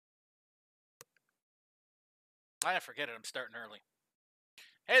I forget it, I'm starting early.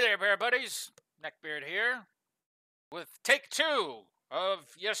 Hey there, bear buddies. NeckBear'd here with take 2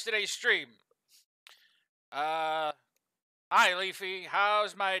 of yesterday's stream. Hi, Leafy.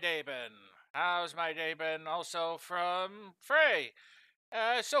 How's my day been? How's my day been? Also from Frey.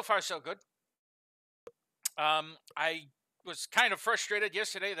 So far, so good. I was kind of frustrated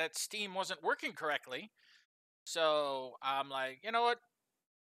yesterday that Steam wasn't working correctly. So I'm like, you know what?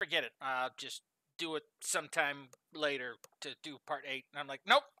 Forget it. I'll just do it sometime later to do part 8. And I'm like,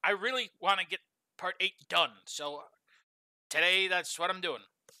 nope, I really want to get part 8 done. So today, that's what I'm doing.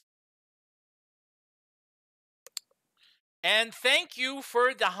 And thank you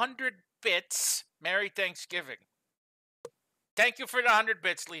for the 100 bits. Merry Thanksgiving. Thank you for the 100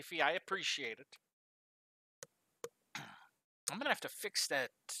 bits, Leafy. I appreciate it. I'm going to have to fix that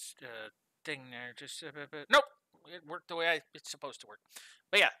thing there. Just nope. It worked the way it's supposed to work.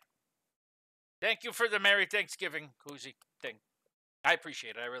 But yeah. Thank you for the Merry Thanksgiving koozie thing. I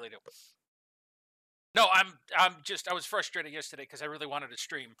appreciate it. I really do. No, I was frustrated yesterday because I really wanted to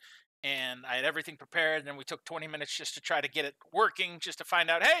stream. And I had everything prepared, and then we took 20 minutes just to try to get it working, just to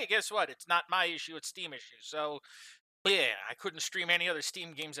find out, hey, guess what? It's not my issue, it's Steam issue. So, yeah, I couldn't stream any other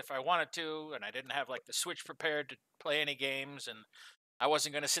Steam games if I wanted to, and I didn't have, like, the Switch prepared to play any games, and I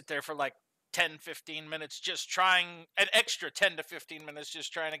wasn't going to sit there for, like, 10, 15 minutes just trying, an extra 10 to 15 minutes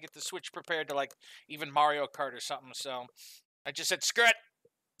just trying to get the Switch prepared to, like, even Mario Kart or something. So, I just said, screw it,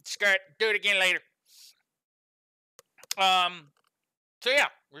 do it again later. So yeah,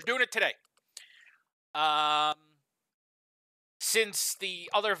 we're doing it today. Since the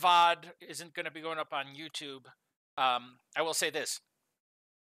other VOD isn't going to be going up on YouTube, I will say this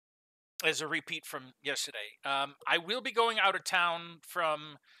as a repeat from yesterday. I will be going out of town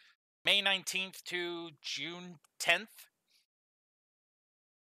from May 19th to June 10th.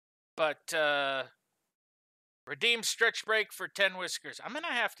 But redeem stretch break for 10 whiskers. I'm going to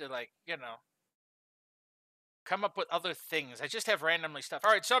have to, like, you know, come up with other things. I just have randomly stuff.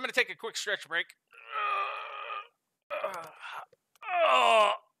 All right, so I'm going to take a quick stretch break.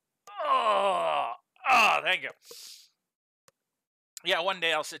 Thank you. Yeah, one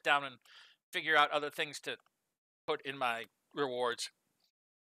day I'll sit down and figure out other things to put in my rewards.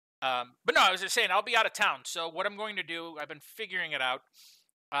 But no, I was just saying, I'll be out of town. So what I'm going to do, I've been figuring it out.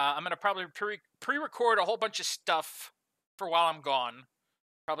 I'm going to probably pre-record a whole bunch of stuff for while I'm gone.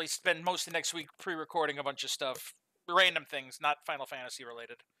 Probably spend most of next week pre-recording a bunch of stuff. Random things, not Final Fantasy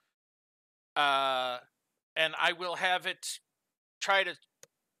related. And I will have it try to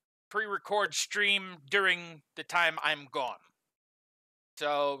pre-record stream during the time I'm gone.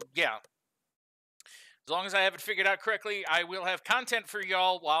 So, yeah. As long as I have it figured out correctly, I will have content for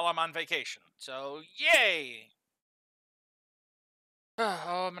y'all while I'm on vacation. So, yay!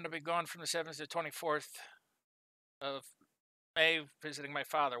 Oh, I'm going to be gone from the 7th to the 24th of May visiting my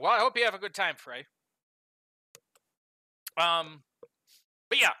father. Well, I hope you have a good time, Frey. But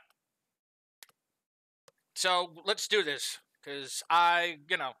yeah. So, let's do this. Because I,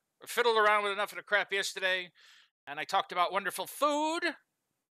 you know, fiddled around with enough of the crap yesterday. And I talked about wonderful food.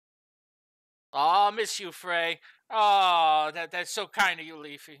 Oh, I miss you, Frey. Oh, that's so kind of you,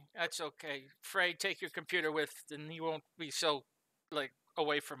 Leafy. That's okay. Frey, take your computer with, and you won't be so, like,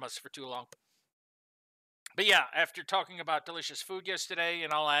 away from us for too long. But yeah, after talking about delicious food yesterday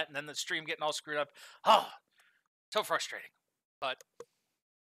and all that, and then the stream getting all screwed up, oh, so frustrating. But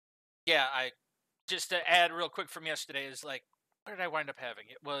yeah, just to add real quick from yesterday is, like, what did I wind up having?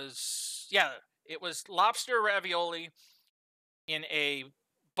 It was lobster ravioli in a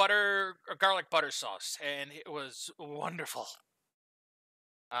garlic butter sauce, and it was wonderful.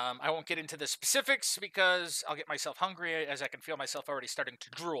 I won't get into the specifics because I'll get myself hungry as I can feel myself already starting to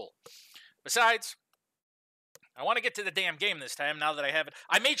drool. Besides, I want to get to the damn game this time now that I have it.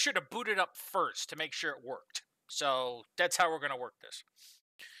 I made sure to boot it up first to make sure it worked. So that's how we're going to work this.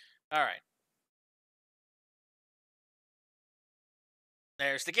 All right.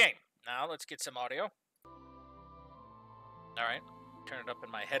 There's the game. Now let's get some audio. All right. Turn it up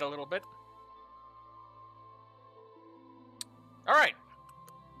in my head a little bit. All right.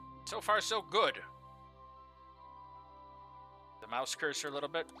 So far, so good. The mouse cursor a little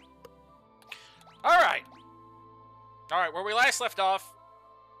bit. All right. All right, where we last left off,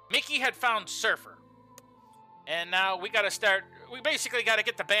 Mickey had found Surfer. And now we got to start... We basically got to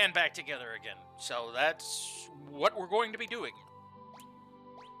get the band back together again. So that's what we're going to be doing.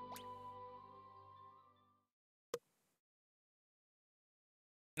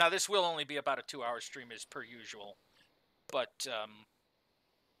 Now, this will only be about a 2-hour stream as per usual. But,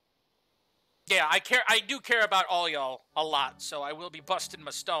 yeah, I do care about all y'all a lot, so I will be busting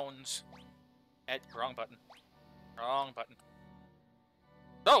my stones. Wrong button. Wrong button.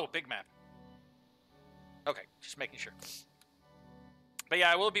 Oh, big map. Okay, just making sure. But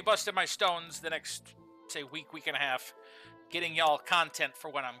yeah, I will be busting my stones the next, say, week and a half, getting y'all content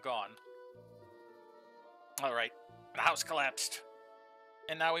for when I'm gone. All right, the house collapsed.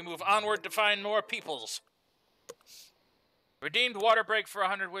 And now we move onward to find more peoples. Redeemed water break for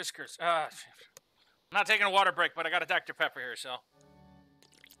 100 whiskers. I'm not taking a water break, but I got a Dr. Pepper here, so.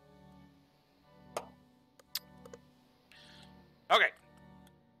 Okay.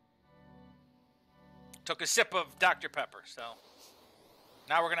 Took a sip of Dr. Pepper, so.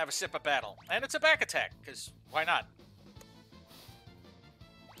 Now we're going to have a sip of battle. And it's a back attack, because why not?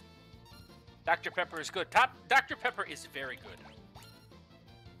 Dr. Pepper is good. Dr. Pepper is very good.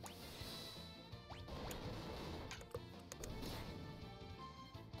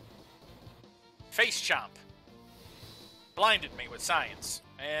 Face chomp. Blinded me with science.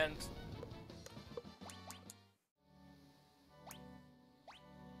 And...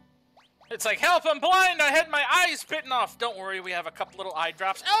 it's like, help, I'm blind! I had my eyes bitten off! Don't worry, we have a couple little eye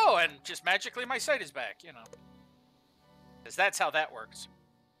drops. Oh, and just magically my sight is back, you know. Because that's how that works.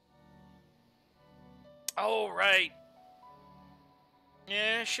 Oh, right.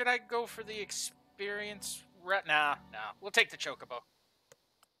 Yeah, should I go for the experience? Nah. We'll take the Chocobo.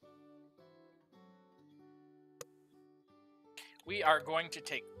 We are going to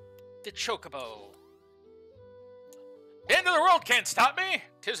take the Chocobo. The end of the world can't stop me!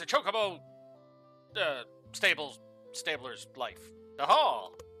 'Tis a Chocobo, stabler's life. Aha!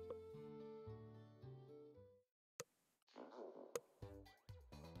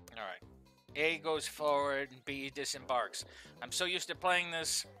 Alright. A goes forward and B disembarks. I'm so used to playing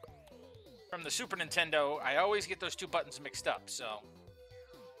this from the Super Nintendo, I always get those two buttons mixed up, so.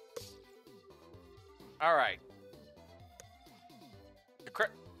 Alright.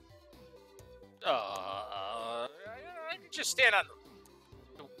 I can just stand on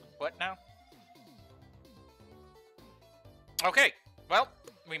the... What now? Okay, well,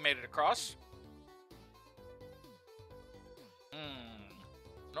 we made it across.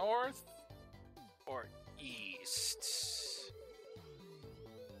 North or east?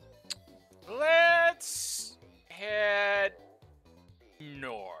 Let's head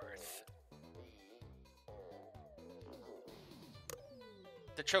north.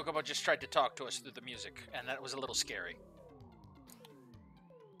 The Chocobo just tried to talk to us through the music, and that was a little scary.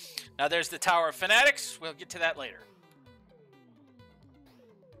 Now there's the Tower of Fanatics. We'll get to that later.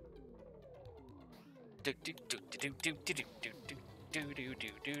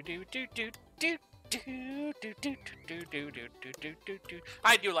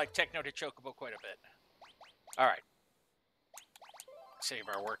 I do like Techno to Chocobo quite a bit. Alright. Save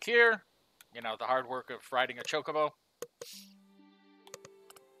our work here. You know, the hard work of riding a Chocobo.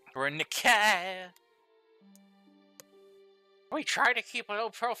 We're in the car. We try to keep a low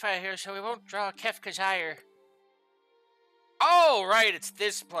profile here so we won't draw Kefka's ire. Oh, right, it's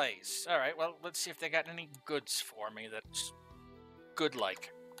this place. All right, well, let's see if they got any goods for me that's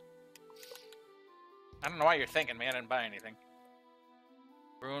good-like. I don't know why you're thinking, man. I didn't buy anything.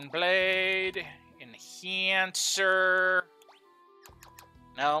 Rune Blade. Enhancer.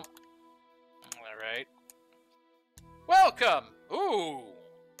 No. All right. Welcome. Ooh.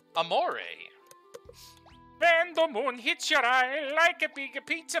 Amore. When the moon hits your eye like a big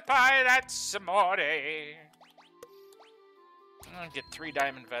pizza pie, that's amore. I'll get 3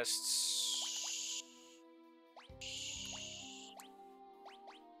 diamond vests.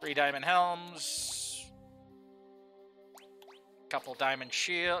 3 diamond helms. Couple diamond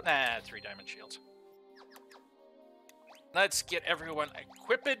shield. Nah, 3 diamond shields. Let's get everyone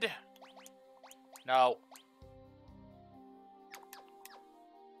equipped. No.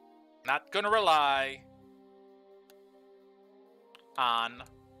 Not gonna rely on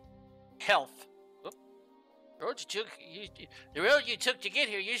health. The road you took to get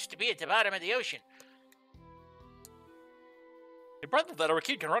here used to be at the bottom of the ocean. Your brother that our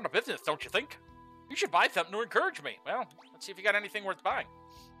kid can run a business, don't you think? You should buy something to encourage me. Well, let's see if you got anything worth buying.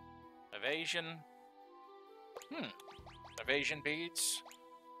 Evasion. Evasion beads.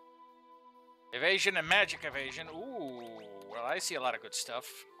 Evasion and magic evasion. Ooh, well, I see a lot of good stuff.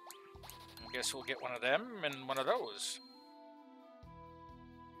 I guess we'll get one of them and one of those.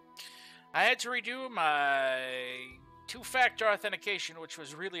 I had to redo my 2-factor authentication, which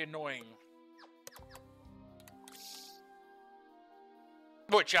was really annoying.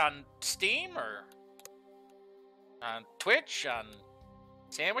 Which, on Steam or on Twitch? On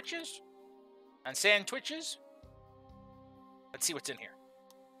sandwiches? On sandwiches? Let's see what's in here.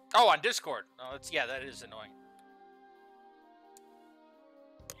 Oh, on Discord. Oh, yeah, that is annoying.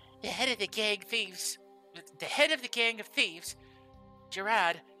 The head of the gang thieves. the head of the gang of thieves,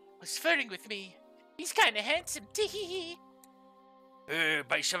 Gerard, was flirting with me. He's kind of handsome. Tee.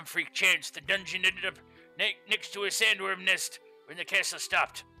 By some freak chance, the dungeon ended up next to a sandworm nest when the castle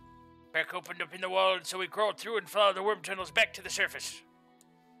stopped. Crack opened up in the wall, and so we crawled through and followed the worm tunnels back to the surface.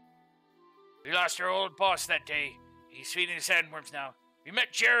 We lost our old boss that day. He's feeding the sandworms now. We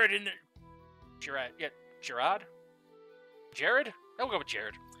met Jared in the... Gerard? Yeah, Gerard? Jared? I'll go with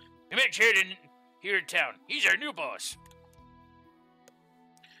Jared. We met Jared here in town. He's our new boss.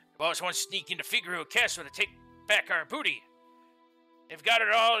 The boss wants to sneak into Figaro Castle to take back our booty. They've got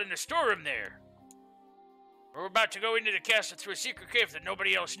it all in the storeroom there. We're about to go into the castle through a secret cave that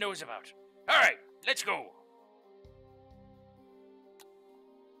nobody else knows about. Alright, let's go.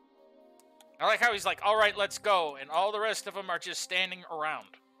 I like how he's like, alright, let's go, and all the rest of them are just standing around.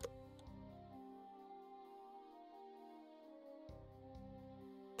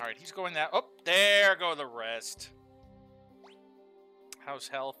 Alright, he's going that... Oh, there go the rest. How's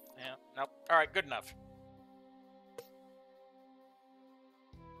health? Yeah, nope. Alright, good enough.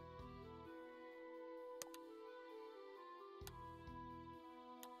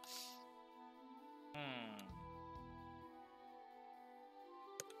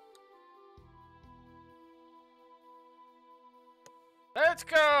 Let's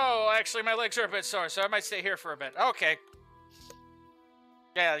go! Actually, my legs are a bit sore, so I might stay here for a bit. Okay.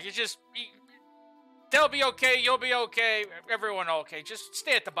 Yeah, they'll be okay, you'll be okay, everyone okay. Just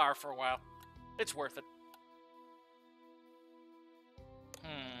stay at the bar for a while. It's worth it.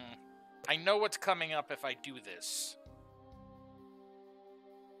 I know what's coming up if I do this.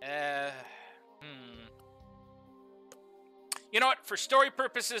 You know what? For story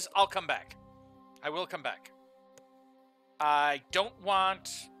purposes, I'll come back. I will come back. I don't want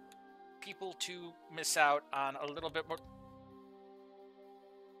people to miss out on a little bit more...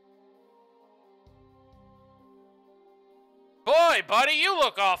 Boy, buddy, you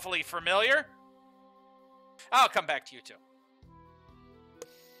look awfully familiar. I'll come back to you, too.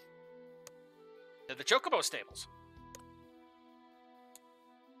 They're the Chocobo stables.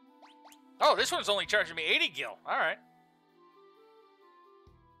 Oh, this one's only charging me 80 gil. All right.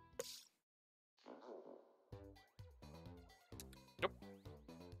 Nope.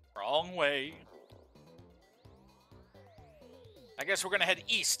 Wrong way. I guess we're going to head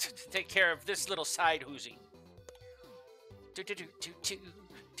east to take care of this little side hoozy.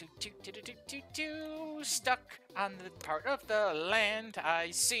 Stuck on the part of the land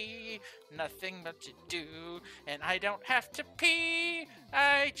I see nothing but to do, and I don't have to pee.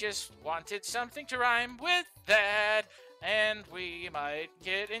 I just wanted something to rhyme with that, and we might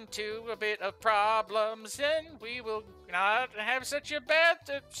get into a bit of problems, and we will not have such a bad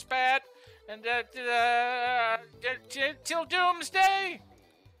spat, and till doomsday.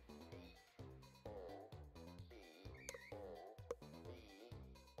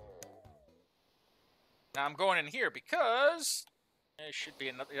 Now I'm going in here because there should be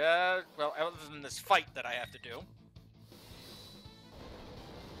another, well, other than this fight that I have to do,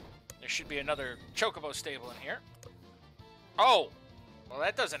 there should be another Chocobo stable in here. Oh, well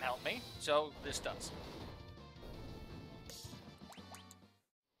that doesn't help me, so this does.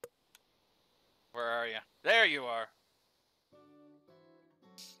 Where are you? There you are.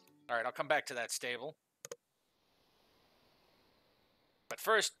 Alright, I'll come back to that stable. But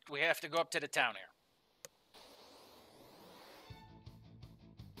first, we have to go up to the town here.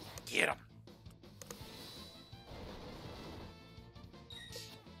 Get him.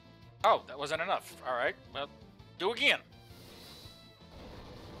 Oh, that wasn't enough. All right, well, do again.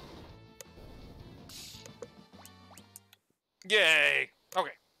 Yay.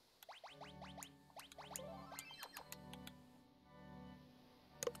 Okay.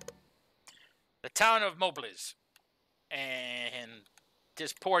 The town of Mobliz. And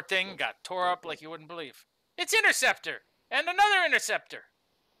this poor thing got tore up like you wouldn't believe. It's Interceptor! And another Interceptor!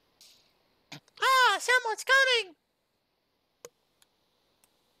 Ah, someone's coming!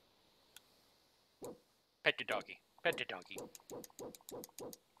 Pet your doggy. Pet your doggy.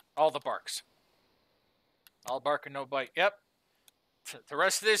 All the barks. All bark and no bite. Yep. The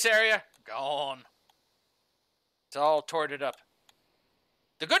rest of this area, gone. It's all torted up.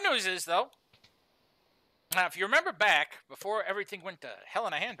 The good news is, though, now if you remember back, before everything went to hell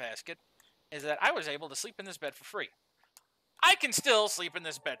in a handbasket, is that I was able to sleep in this bed for free. I can still sleep in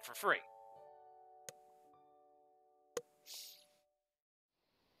this bed for free.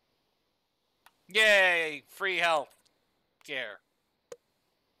 Yay! Free health care.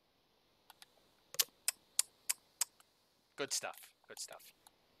 Good stuff. Good stuff.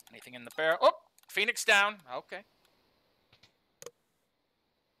 Anything in the barrel? Oh! Phoenix down. Okay.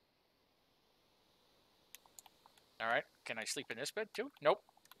 All right. Can I sleep in this bed too? Nope.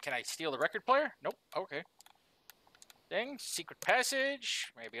 Can I steal the record player? Nope. Okay. Thing. Secret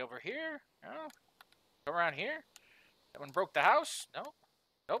passage. Maybe over here. No. Go around here. That one broke the house. No.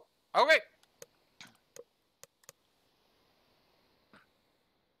 Nope. Okay.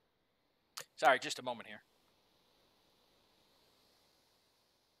 Sorry, just a moment here.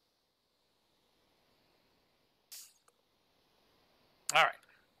 All right.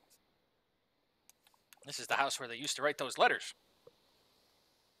 This is the house where they used to write those letters.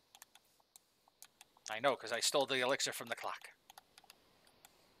 I know, because I stole the elixir from the clock.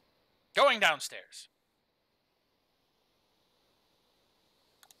 Going downstairs.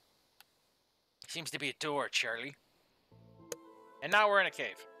 Seems to be a door, Charlie. And now we're in a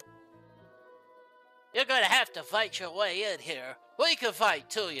cave. You're gonna have to fight your way in here. We can fight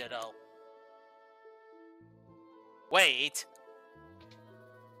too, you know. Wait.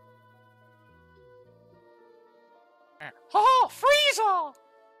 Oh, Frieza!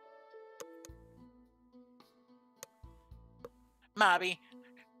 Mobby,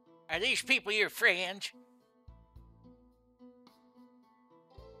 are these people your friends?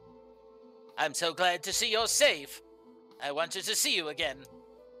 I'm so glad to see you're safe. I wanted to see you again.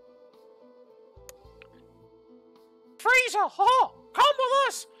 Frieza, oh, come with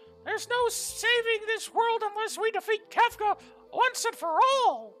us! There's no saving this world unless we defeat Kefka once and for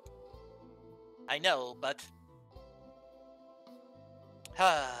all! I know, but...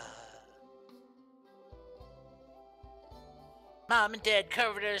 Mom and Dad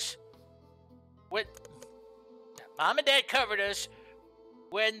covered us with... Mom and Dad covered us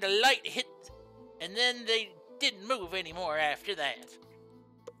when the light hit, and then they didn't move anymore after that.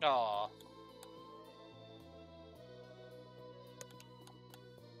 Aww.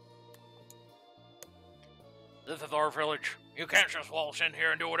 This is our village. You can't just waltz in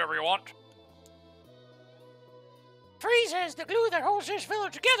here and do whatever you want. Frieza is the glue that holds this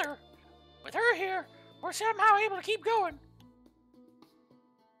village together. With her here, we're somehow able to keep going.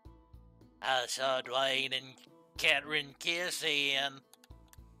 I saw Dwayne and Catherine kissing.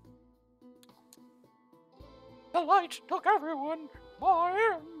 The light took everyone.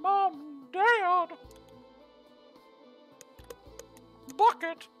 My mom and dad.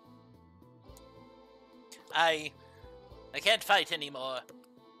 Bucket. I can't fight anymore.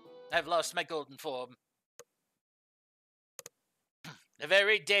 I've lost my golden form. The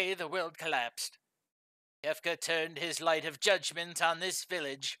very day the world collapsed, Kefka turned his light of judgment on this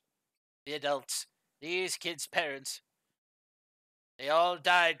village. The adults, these kids' parents, they all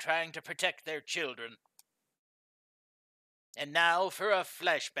died trying to protect their children. And now for a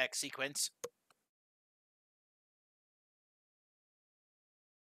flashback sequence.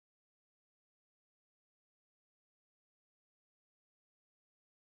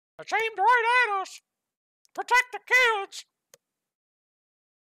 It's aimed right at us. Protect the kids.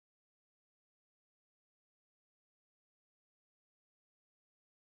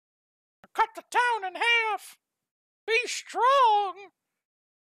 Cut the town in half. Be strong.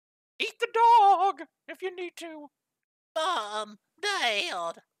 Eat the dog if you need to. Mom,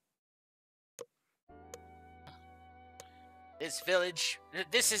 Dad.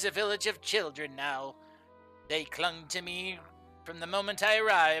 This is a village of children now. They clung to me from the moment I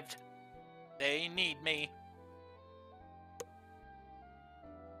arrived. They need me.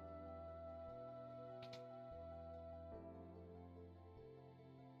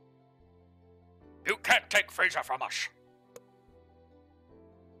 You can't take Frieza from us.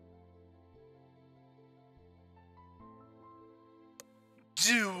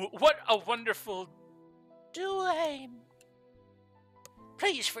 What a wonderful... Dwayne.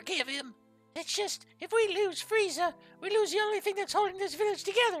 Please forgive him. It's just, if we lose Frieza, we lose the only thing that's holding this village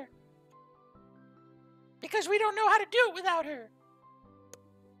together. Because we don't know how to do it without her.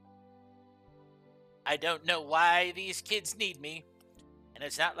 I don't know why these kids need me. And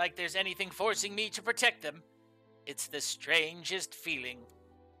it's not like there's anything forcing me to protect them. It's the strangest feeling.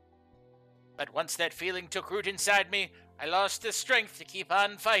 But once that feeling took root inside me, I lost the strength to keep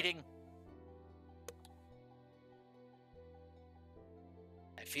on fighting.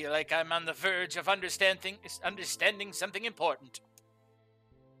 I feel like I'm on the verge of understanding something important.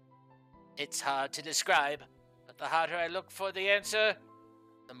 It's hard to describe, but the harder I look for the answer,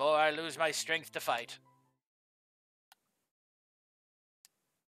 the more I lose my strength to fight.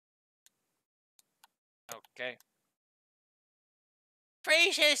 Okay.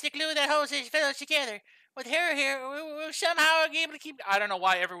 Frieza is the glue that holds this village together. With her here, we'll somehow be able to keep... I don't know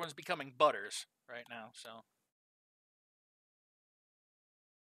why everyone's becoming butters right now, so...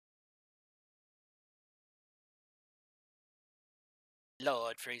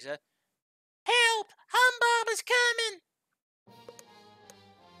 Lord, Frieza, Help! Humbug is coming!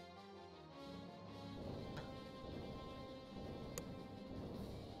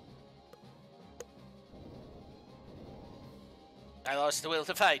 I lost the will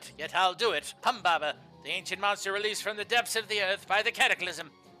to fight, yet I'll do it. Humbaba, the ancient monster released from the depths of the earth by the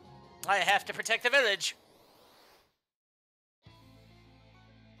cataclysm. I have to protect the village.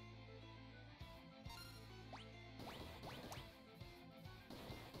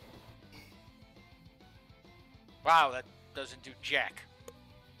 Wow, that doesn't do jack.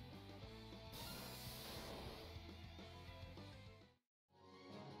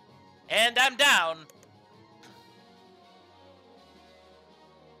 And I'm down.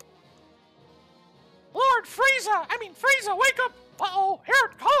 Lord Frieza, wake up! Uh-oh, here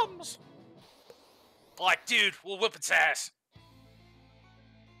it comes! Like, dude, we'll whip its ass.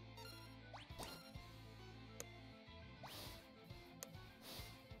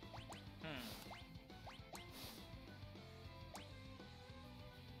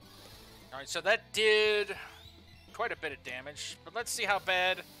 Alright, so that did quite a bit of damage, but let's see how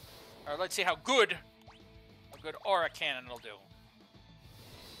bad, or let's see how good a good aura cannon will do.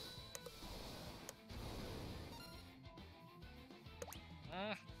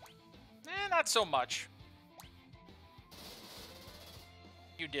 Not so much.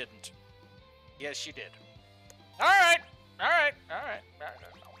 You didn't. Yes, you did. Alright! Alright.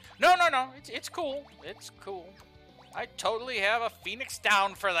 No. It's cool. It's cool. I totally have a Phoenix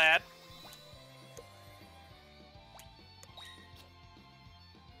down for that.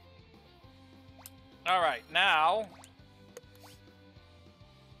 Alright, now...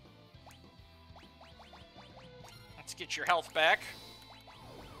 let's get your health back.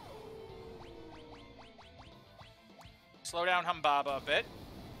 Slow down Humbaba a bit.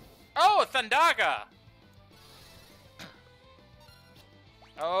 Oh, Thundaga!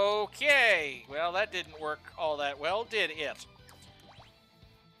 Okay. Well, that didn't work all that well, did it?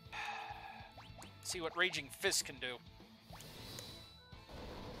 Let's see what Raging Fist can do.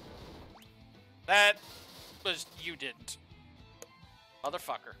 That was... you didn't.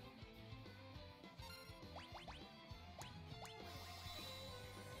 Motherfucker.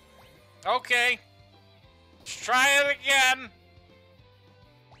 Okay. Let's try it again.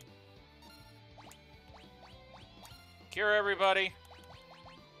 Cure everybody.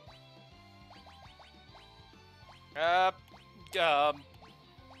 Yeah,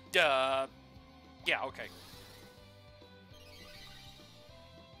 okay.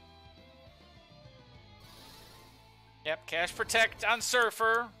 Yep, Cash Protect on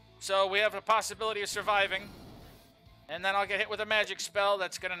Surfer, so we have a possibility of surviving. And then I'll get hit with a magic spell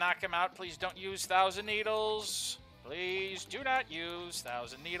that's gonna knock him out. Please don't use Thousand Needles. Please do not use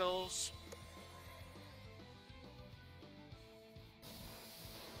Thousand Needles.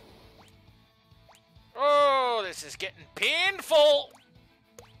 Oh, this is getting painful.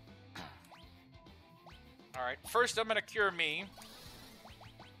 Alright, first I'm gonna cure me.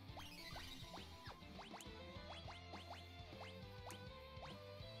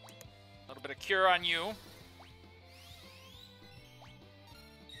 A little bit of cure on you.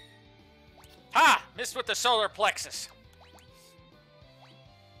 Ha! Missed with the solar plexus.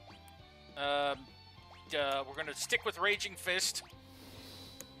 We're gonna stick with Raging Fist.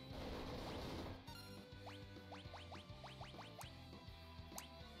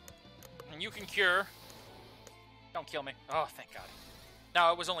 And you can cure. Don't kill me. Oh, thank God.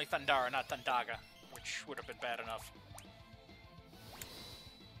 No, it was only Thundara, not Thundaga, which would have been bad enough.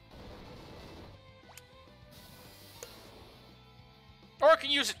 Or I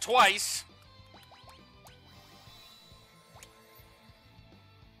can use it twice.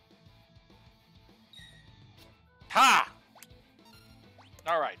 Ha!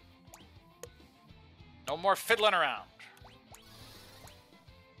 Alright. No more fiddling around.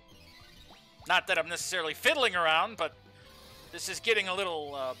 Not that I'm necessarily fiddling around, but this is getting a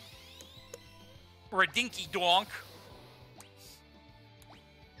little, redinky-donk.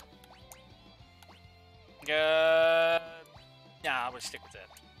 Nah, I'm gonna stick with that.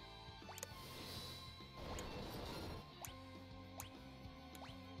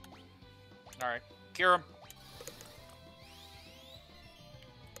 Alright, cure him.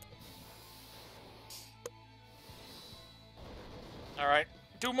 Alright,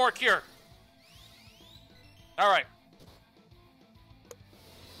 do more cure. Alright.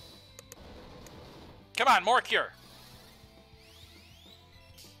 Come on, more cure.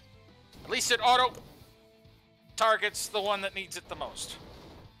 At least it auto targets the one that needs it the most.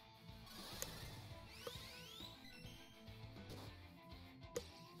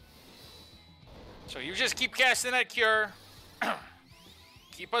 So you just keep casting that cure.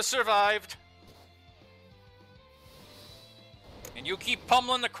 Keep us survived. And you keep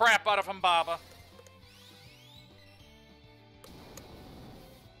pummeling the crap out of him, Baba.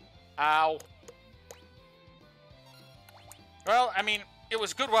 Ow. Well, I mean, it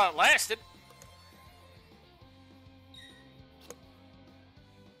was good while it lasted.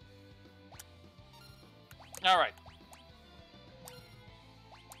 All right.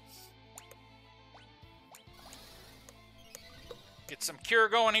 Get some cure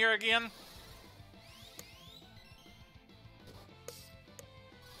going here again.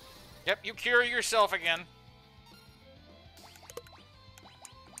 Yep, you cure yourself again.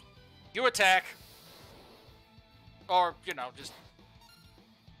 You attack. Or, you know, just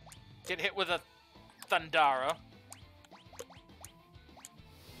get hit with a Thundara.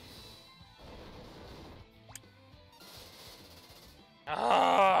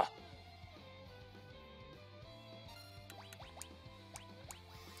 Ah!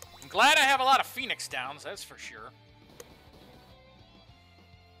 I'm glad I have a lot of Phoenix downs, that's for sure.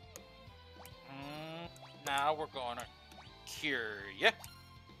 Now we're gonna cure ya.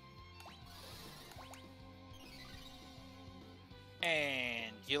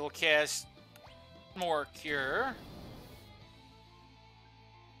 And you'll cast more cure.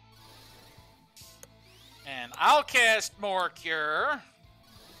 And I'll cast more cure.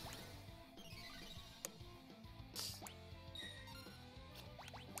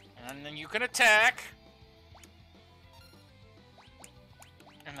 And then you can attack.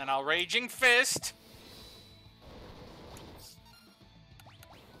 And then I'll Raging Fist.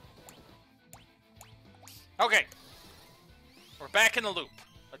 Okay. We're back in the loop.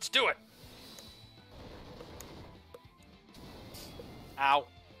 Let's do it. Ow.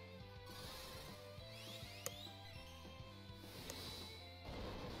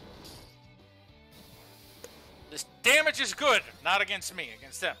 This damage is good. Not against me,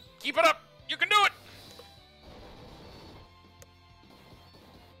 against them. Keep it up. You can do it.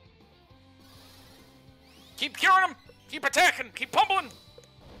 Keep curing them. Keep attacking. Keep pummeling.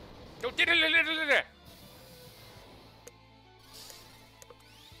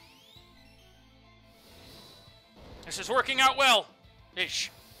 This is working out well. Ish.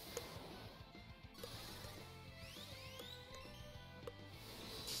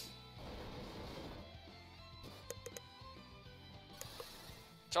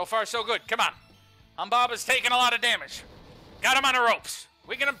 So far, so good. Come on. Humbaba is taking a lot of damage. Got him on the ropes.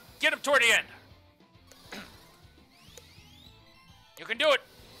 We can get him toward the end. You can do it.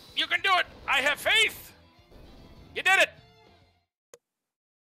 You can do it. I have faith. You did it.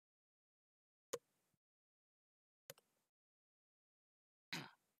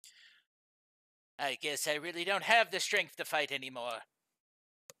 I guess I really don't have the strength to fight anymore.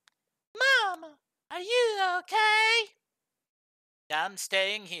 Mom, are you okay? I'm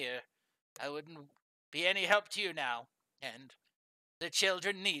staying here. I wouldn't be any help to you now, and the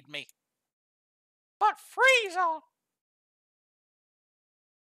children need me. But Frieza!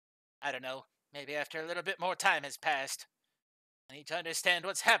 I don't know. Maybe after a little bit more time has passed. I need to understand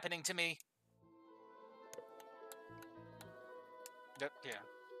what's happening to me. Yeah.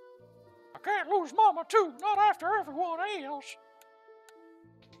 I can't lose Mama, too. Not after everyone else.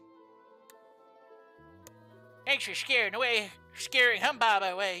 Thanks for scaring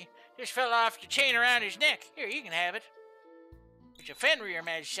Humbaba away. Just fell off the chain around his neck. Here, you can have it. It's a Fenrir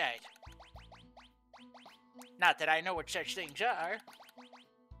Magicite. Not that I know what such things are.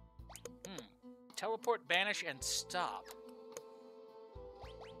 Teleport, banish, and stop.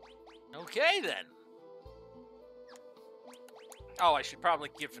 Okay, then. Oh, I should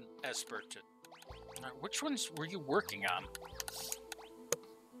probably give an Esper to... which ones were you working on?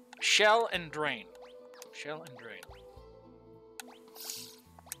 Shell and Drain. Shell and Drain.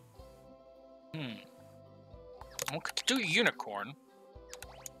 I could do Unicorn.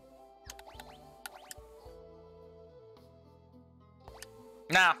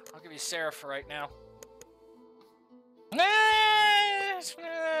 Nah, I'll give you Sarah for right now. I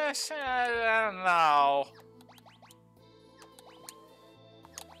don't know.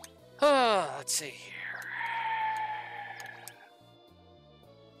 Let's see here.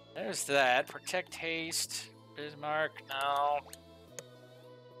 There's that. Protect Haste. Bismarck, no.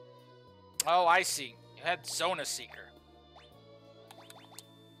 Oh, I see. You had Zona Seeker.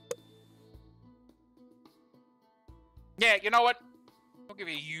 Yeah, you know what? I'll give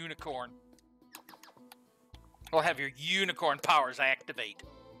you a Unicorn. We'll have your Unicorn powers activate.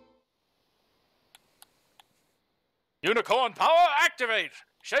 Unicorn power activate!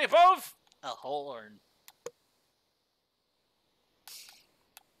 Shape of a horn.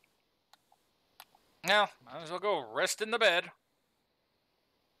 Now, might as well go rest in the bed.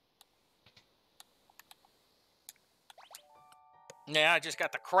 Yeah, I just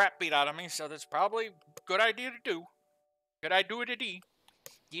got the crap beat out of me, so that's probably a good idea to do. Good idea to do.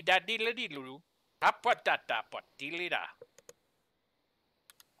 Dee da dee da dee doo. Hop what da da what dee da.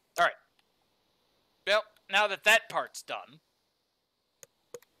 Alright. Well, now that that part's done.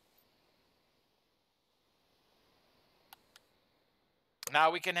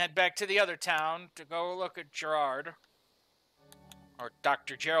 Now we can head back to the other town to go look at Gerard. Or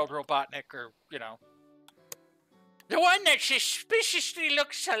Dr. Gerald Robotnik, or, you know. The one that suspiciously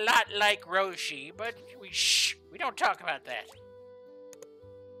looks a lot like Roshi, but we don't talk about that.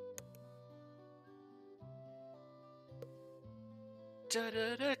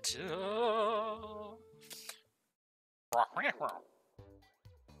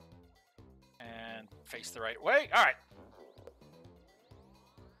 And face the right way. All right.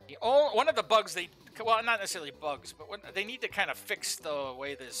 One of the bugs well, not necessarily bugs, but they need to kind of fix the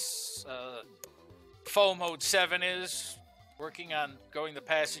way this Faux Mode 7 is, working on going the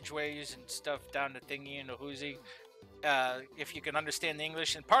passageways and stuff down to Thingy and Ohuzi, if you can understand the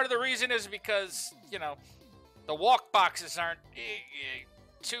English. And part of the reason is because, you know, the walk boxes aren't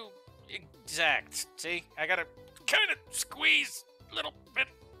too exact. See? I gotta kind of squeeze a little bit.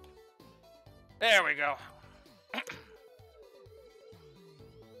 There we go.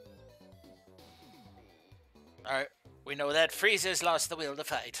 Alright, we know that Frieza's lost the will to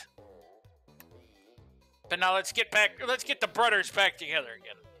fight. But now let's get the brothers back together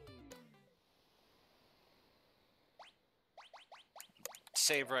again.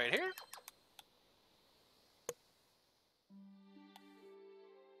 Save right here.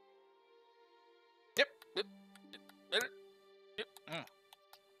 Yep.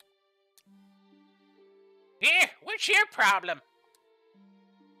 Yeah, what's your problem?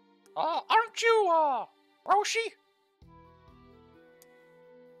 Aren't you, Roshi?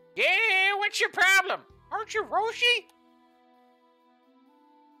 Yeah, what's your problem? Aren't you Roshi?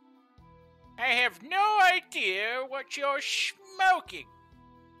 I have no idea what you're smoking.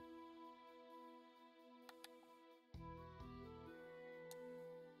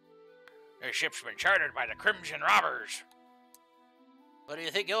 The ship's been chartered by the Crimson Robbers. What do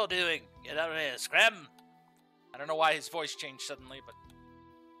you think you're doing? Get out of here, Scram. I don't know why his voice changed suddenly, but...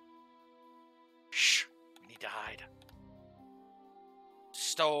 Shh, we need to hide.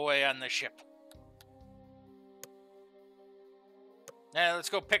 Stow away on the ship. Now let's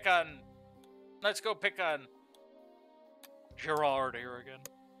go pick on Gerard here again.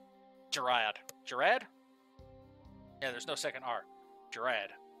 Gerard. Gerard? Yeah, there's no second R.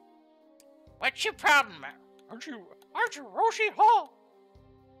 Gerard. What's your problem, man? Aren't you Roshi Hall?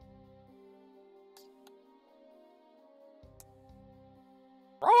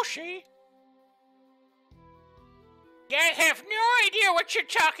 Roshi? Yeah, I have no idea what you're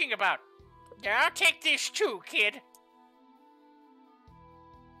talking about. Yeah, I'll take this too, kid.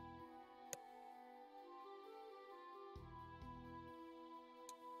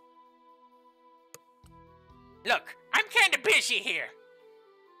 Look, I'm kind of busy here.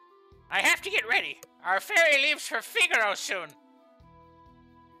 I have to get ready. Our ferry leaves for Figaro soon.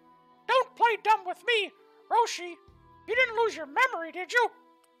 Don't play dumb with me, Roshi. You didn't lose your memory, did you?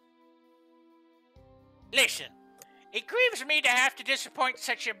 Listen, it grieves me to have to disappoint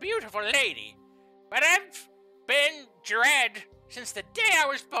such a beautiful lady, but I've been Gerard since the day I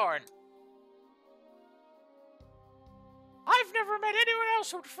was born. I've never met anyone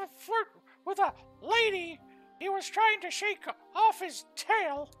else who'd flirt with a lady he was trying to shake off his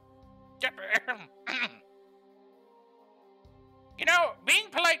tail. You know, being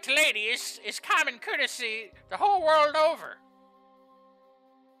polite to ladies is common courtesy the whole world over.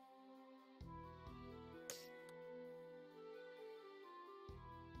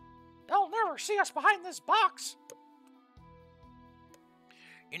 They'll never see us behind this box.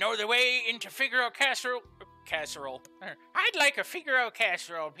 You know the way into Figaro casserole? I'd like a Figaro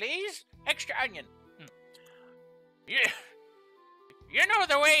casserole, please. Extra onion. Yeah. You know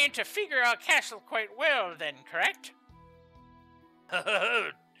the way into Figaro Castle quite well, then, correct?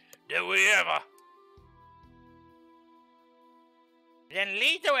 Do we ever? Then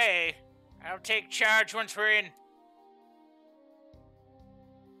lead the way. I'll take charge once we're in.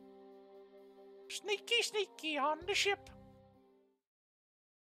 Sneaky, sneaky on the ship.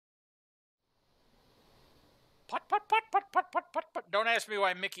 Put, put, put, put, put, put, put, put. Don't ask me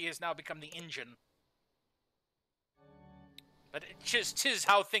why Mickey has now become the engine. But it just 'tis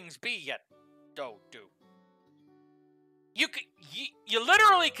how things be yet. Do. You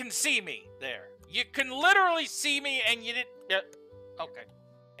literally can see me there. You can literally see me and you didn't... Yeah, okay.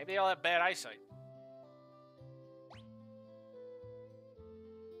 Maybe I'll have bad eyesight.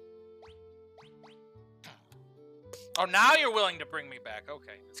 Oh, now you're willing to bring me back.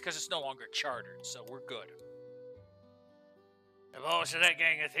 Okay. It's because it's no longer chartered, so we're good. The boss of that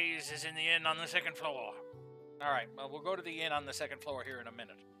gang of thieves is in the inn on the second floor. Alright, well, we'll go to the inn on the second floor here in a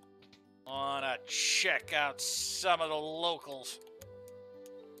minute. Wanna check out some of the locals.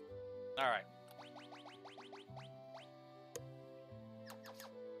 Alright.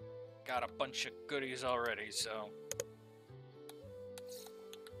 Got a bunch of goodies already, so...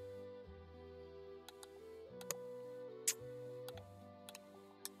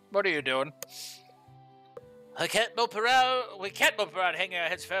 What are you doing? We can't mope around hanging our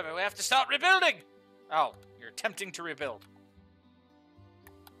heads forever. We have to start rebuilding. Oh, you're attempting to rebuild.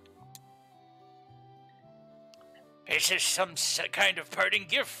 Is this some kind of parting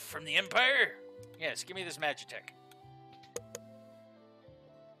gift from the Empire? Yes, give me this Magitech.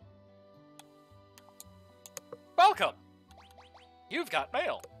 Welcome! You've got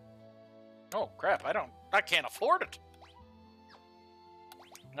mail. Oh, crap, I can't afford it.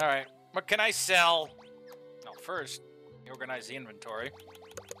 Alright, what can I sell? No, first, organize the inventory.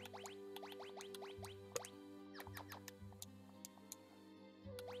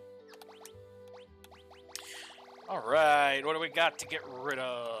 Alright, what do we got to get rid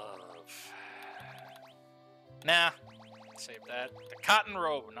of? Nah, save that. The cotton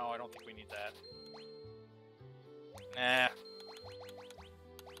robe. No, I don't think we need that. Nah.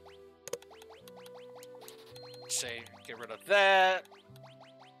 Say, get rid of that.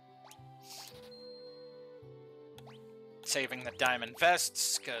 Saving the diamond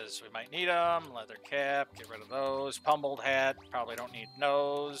vests, because we might need them. Leather cap, get rid of those. Pummeled hat, probably don't need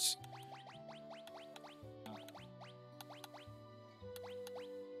those.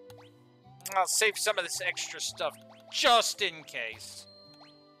 I'll save some of this extra stuff, just in case.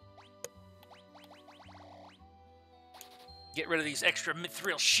 Get rid of these extra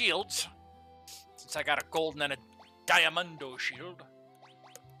mithril shields, since I got a golden and a diamondo shield.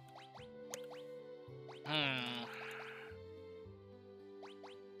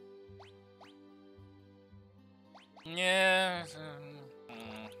 Yeah.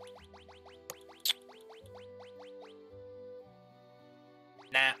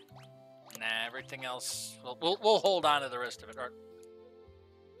 Nah. Nah, everything else, we'll hold on to the rest of it.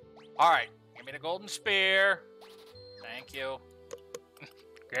 Alright, give me the golden spear. Thank you.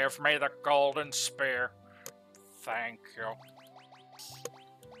 Give me the golden spear. Thank you.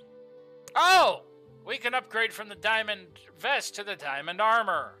 Oh! We can upgrade from the diamond vest to the diamond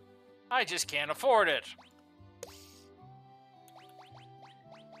armor. I just can't afford it.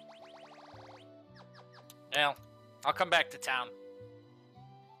 Well, I'll come back to town.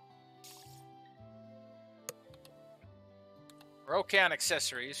 We're okay on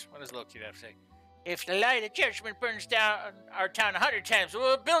accessories. What does Loki have to say? If the light of judgment burns down our town 100 times,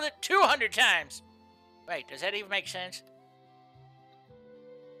 we'll build it 200 times. Wait, does that even make sense?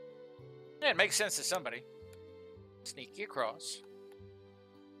 Yeah, it makes sense to somebody. Sneaky across.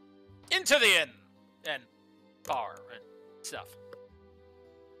 Into the inn. And bar and stuff.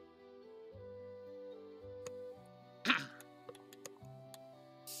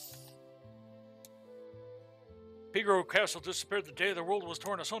 Figaro Castle disappeared the day the world was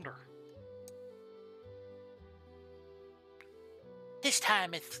torn asunder. This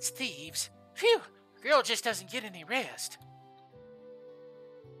time it's thieves. Phew, girl just doesn't get any rest.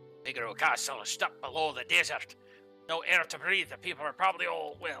 Figaro Castle is stuck below the desert. No air to breathe. The people are probably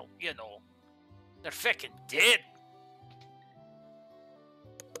all, well, you know, they're fucking dead.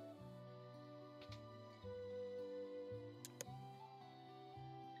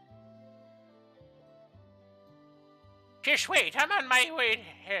 Just wait, I'm on my way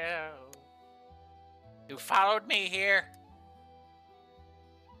to hell. You followed me here?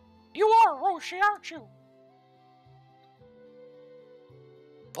 You are Roshi, aren't you?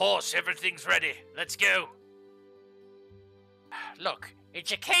 Boss, everything's ready. Let's go. Look,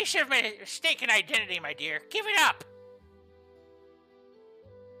 it's a case of mistaken identity, my dear. Give it up.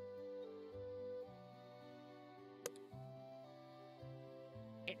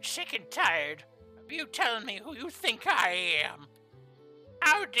 I'm sick and tired of you telling me who you think I am.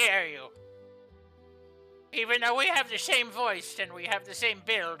 How dare you? Even though we have the same voice and we have the same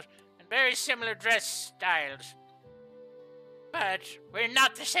build and very similar dress styles. But we're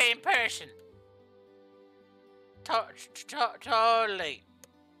not the same person. Totally.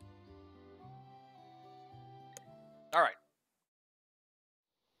 All right.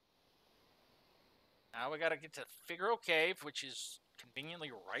 Now we gotta get to Figaro Cave, which is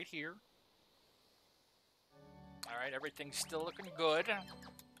conveniently right here. All right, everything's still looking good.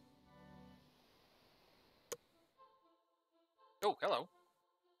 Oh, hello.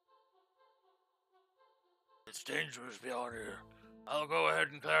 It's dangerous beyond here. I'll go ahead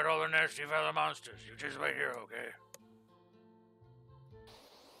and clear out all the nasty fellow monsters. You just wait here, okay?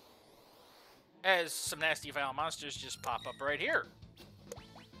 As some nasty vile monsters just pop up right here.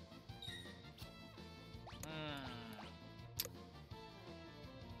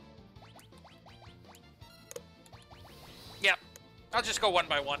 Yep. I'll just go one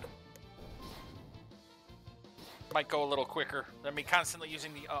by one. Might go a little quicker than me constantly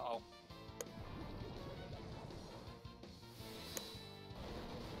using the uh-oh.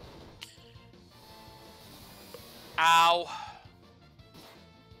 Ow.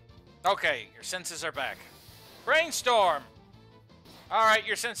 Okay, your senses are back. Brainstorm! Alright,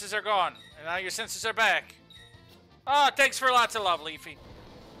 your senses are gone. And now your senses are back. Oh, thanks for lots of love, Leafy.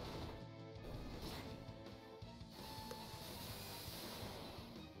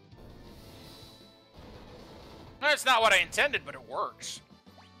 That's not what I intended, but it works.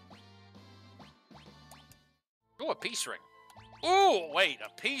 Ooh, a peace ring. Ooh, wait, a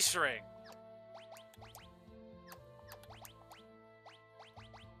peace ring.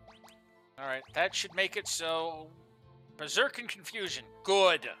 Alright, that should make it so... Berserk and Confusion.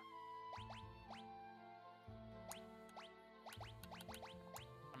 Good.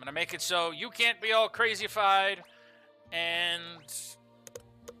 I'm gonna make it so you can't be all crazified, and...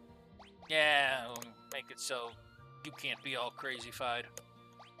 Yeah, I'll make it so you can't be all crazified.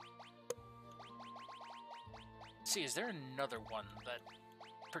 Let's see, is there another one that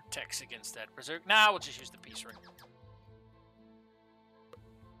protects against that? Berserk? Nah, we'll just use the peace ring.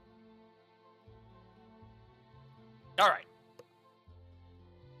 Alright.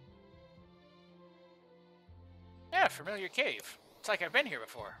 Yeah, familiar cave. It's like I've been here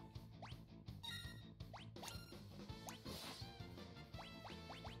before.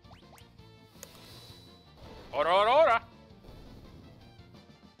 Ora, ora, ora.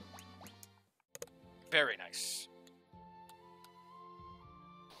 Very nice.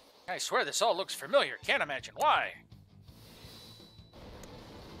 I swear this all looks familiar. Can't imagine why.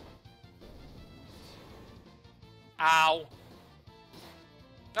 Ow.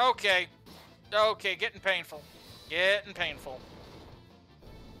 Okay. Okay, getting painful. Getting painful.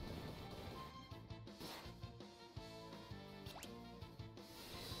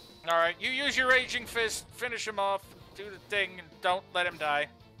 Alright, you use your Raging Fist, finish him off, do the thing, and don't let him die.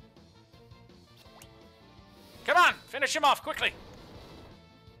 Come on, finish him off, quickly!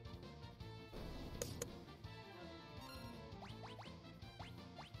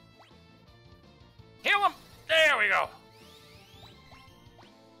 Heal him! There we go!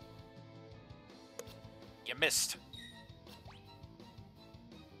 You missed.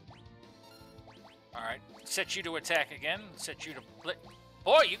 Alright, set you to attack again, set you to...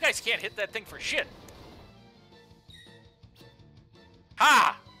 Boy, you guys can't hit that thing for shit.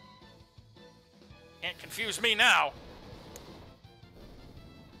 Ha! Can't confuse me now.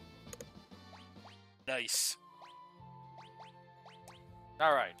 Nice.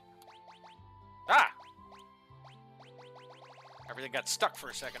 Alright. Ah! Everything got stuck for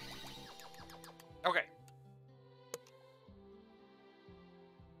a second. Okay.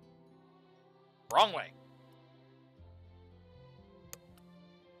 Wrong way.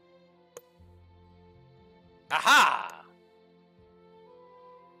 Aha!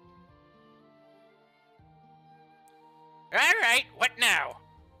 Alright, what now?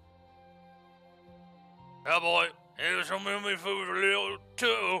 Oh boy, here's some yummy food for little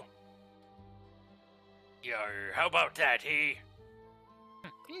too. Yeah, how about that, he?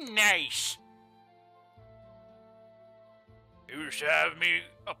 Nice. You used to have me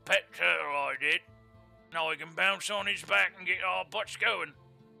a pet turtle, I did. Now I can bounce on his back and get our butts going.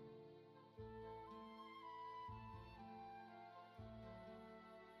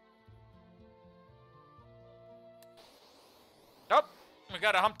 Oh, we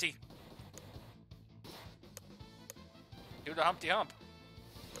got a Humpty. Do the Humpty Hump.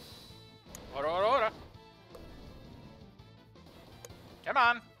 Ora, ora, ora. Come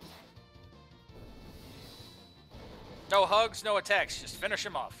on. No hugs, no attacks. Just finish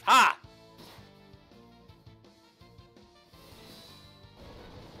him off. Ha!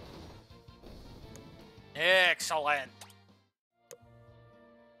 Excellent.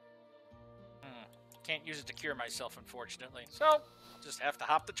 Can't use it to cure myself, unfortunately. So, just have to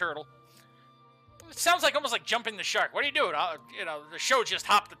hop the turtle. It sounds like almost like jumping the shark. What are you doing? You know, the show just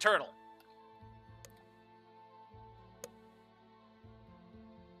hopped the turtle.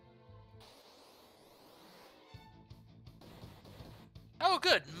 Oh,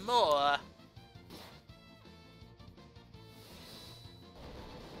 good. More.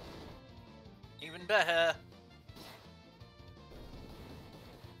 Even better.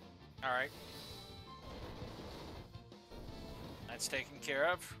 Alright. That's taken care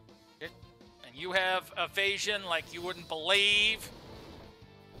of. And you have evasion like you wouldn't believe.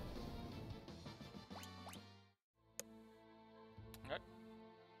 What?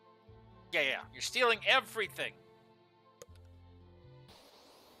 Yeah. You're stealing everything.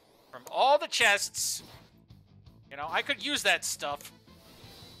 From all the chests. You know, I could use that stuff.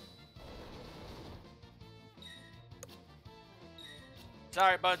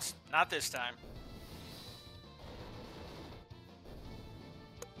 Sorry, buds. Not this time.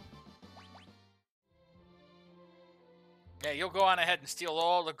 Yeah, you'll go on ahead and steal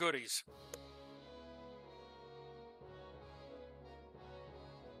all the goodies.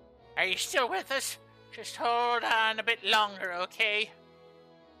 Are you still with us? Just hold on a bit longer, okay?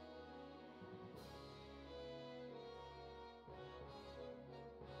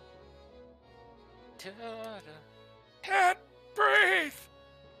 Can't breathe!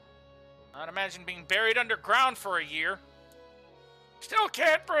 I'd imagine being buried underground for a year. Still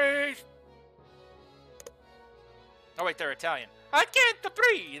can't breathe! Oh wait, they're Italian. I can't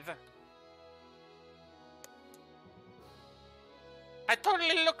breathe! I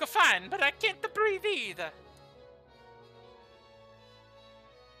totally look fine, but I can't breathe either.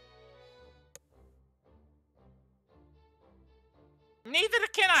 Neither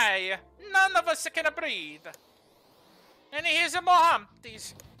can I. None of us can breathe. And here's a more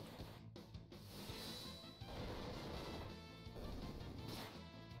Humpties.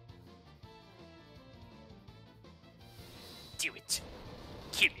 Do it.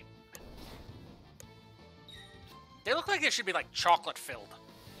 Kill him. They look like they should be like chocolate filled.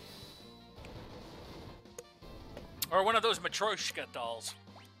 Or one of those Matryoshka dolls.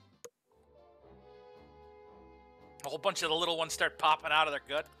 A whole bunch of the little ones start popping out of their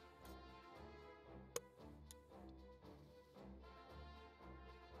gut.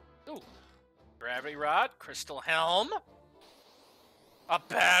 Ooh. Gravity rod, crystal helm. A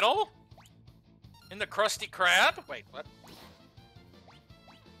battle? In the Krusty Krab? Wait, what?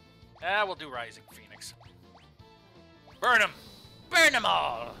 Ah, we'll do Rising Phoenix. Burn them! Burn them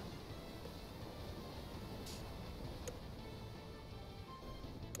all!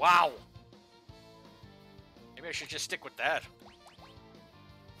 Wow! Maybe I should just stick with that.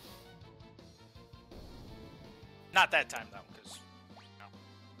 Not that time, though, because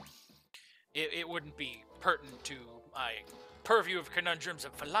it wouldn't be pertinent to my purview of conundrums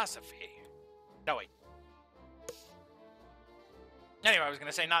of philosophy. No, wait. Anyway, I was going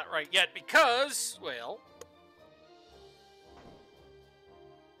to say not right yet because, well...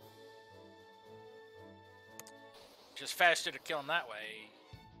 just faster to kill him that way.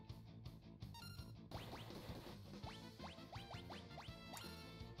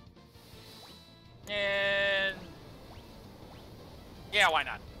 And... yeah, why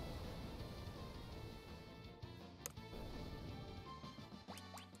not?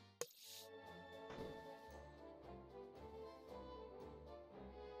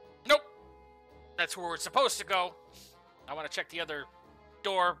 Nope! That's where we're supposed to go. I want to check the other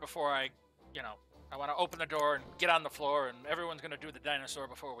door before I, you know, I want to open the door and get on the floor, and everyone's going to do the dinosaur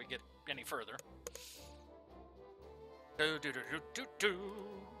before we get any further. Do-do-do-do-do-do.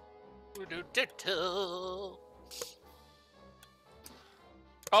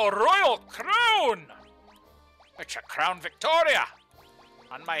 A royal crown! It's a crown Victoria!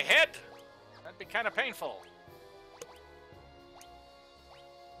 On my head! That'd be kind of painful.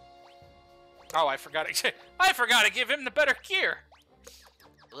 Oh, I forgot to give him the better gear!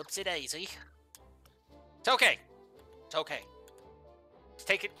 Whoopsie daisy. It's okay. It's okay. Let's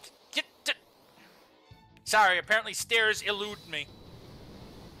take it. Get it. Sorry, apparently stairs elude me.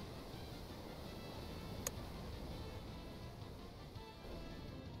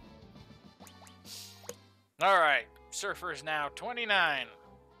 Alright, Surfer is now 29.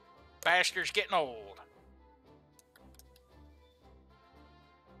 Bastard's getting old.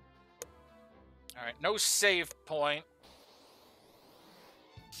 Alright, no save point.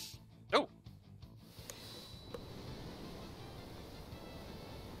 Oh!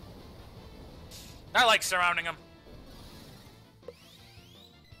 I like surrounding him.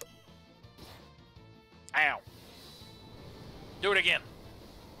 Ow. Do it again.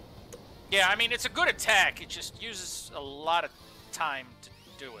 Yeah, I mean, it's a good attack. It just uses a lot of time to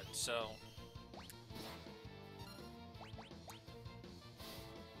do it, so...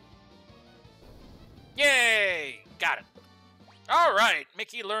 Yay! Got it. Alright,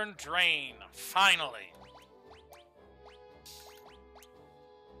 Mickey learned Drain. Finally.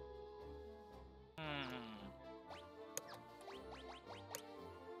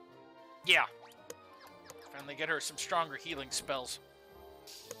 Yeah. Finally get her some stronger healing spells.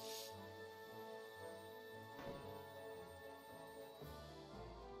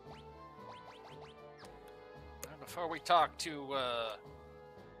 before we talk to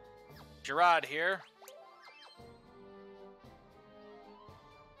Gerard here.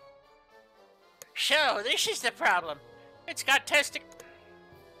 So, this is the problem. It's got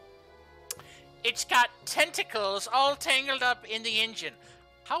tentacles all tangled up in the engine.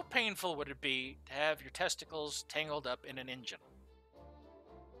 How painful would it be to have your testicles tangled up in an engine?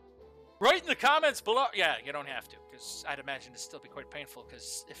 Write in the comments below. Yeah, you don't have to, because I'd imagine it'd still be quite painful,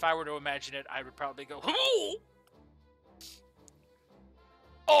 because if I were to imagine it, I would probably go, "Ooh!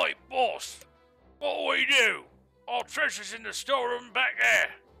 Oi, boss! What do we do? Our treasure's in the storeroom back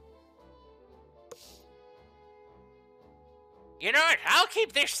there." You know what? I'll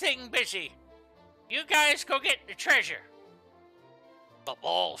keep this thing busy. You guys go get the treasure. But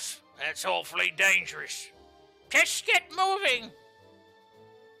boss, that's awfully dangerous. Just get moving.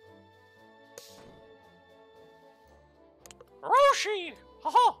 Roshi!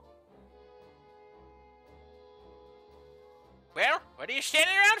 Ha-ha! Well, what are you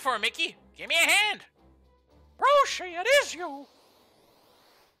standing around for, Mickey? Give me a hand. Roshi, it is you!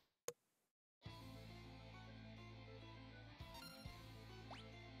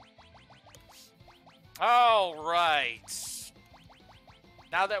 All right.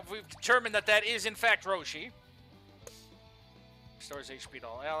 Now that we've determined that that is in fact Roshi, restores HP to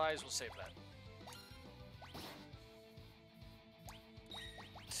all allies. We'll save that.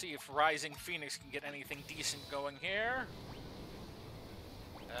 Let's see if Rising Phoenix can get anything decent going here.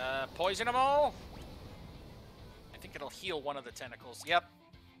 Poison them all. I think it'll heal one of the tentacles. Yep.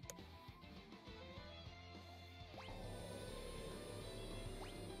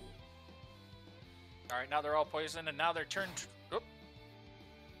 All right, now they're all poisoned, and now they're turned. Oop.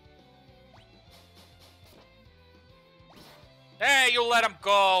 Hey, you let them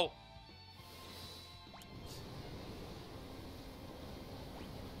go.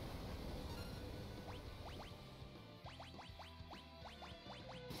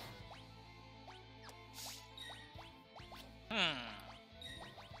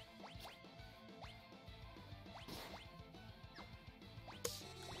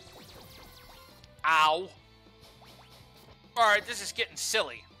 Ow. Alright, this is getting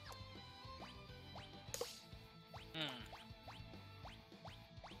silly.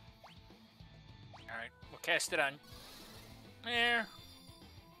 Alright, we'll cast it on. There.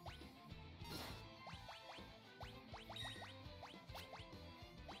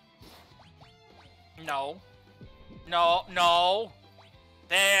 No. No, no.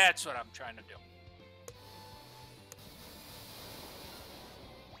 That's what I'm trying to do.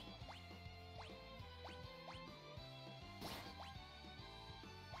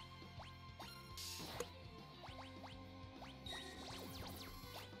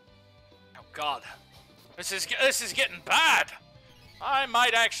 God, this is getting bad. I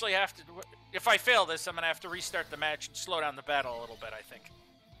might actually have to. If I fail this, I'm gonna have to restart the match and slow down the battle a little bit, I think.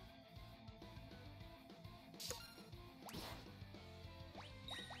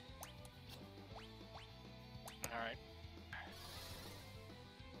 All right.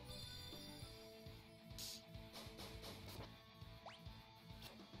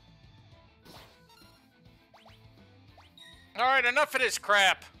 All right, enough of this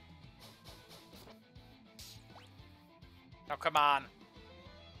crap. Now, come on.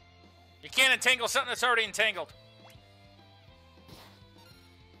 You can't entangle something that's already entangled.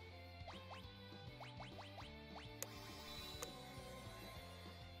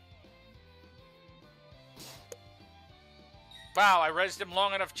 Wow, I rezzed him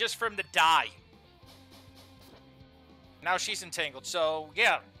long enough just for him to die. Now she's entangled, so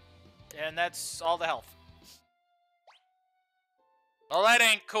yeah. And that's all the health. Well, that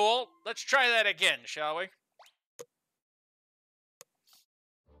ain't cool. Let's try that again, shall we?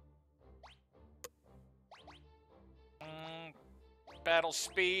 Battle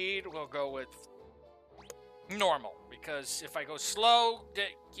speed, we'll go with normal, because if I go slow,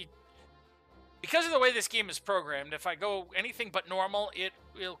 because of the way this game is programmed, if I go anything but normal, it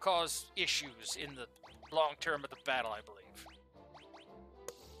will cause issues in the long term of the battle, I believe.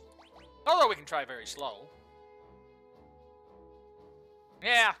 Although we can try very slow.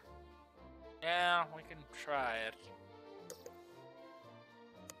 Yeah. Yeah, we can try it.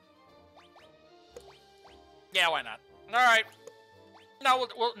 Yeah, why not? All right. No,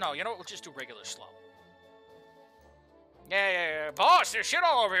 no, you know what? We'll just do regular slow. Yeah. Boss, there's shit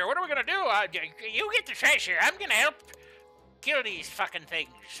all over here. What are we gonna do? You get the treasure. I'm gonna help kill these fucking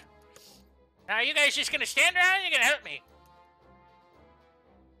things. Now, are you guys just gonna stand around and you're gonna help me?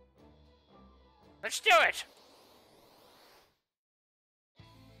 Let's do it.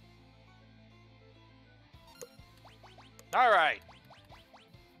 All right.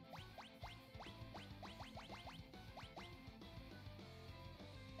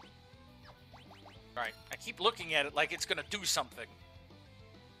 Alright, I keep looking at it like it's gonna do something.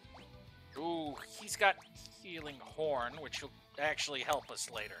 Ooh, he's got Healing Horn, which will actually help us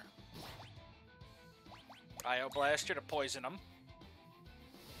later. Bioblaster to poison him.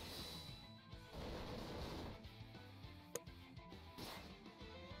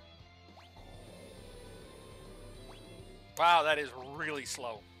 Wow, that is really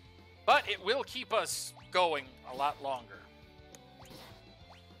slow. But it will keep us going a lot longer.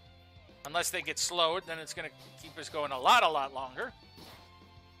 Unless they get slowed, then it's going to keep us going a lot longer.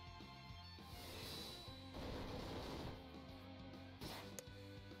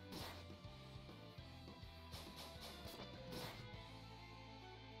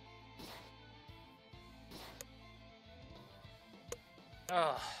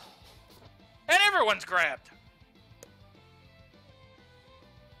 Ugh. And everyone's grabbed.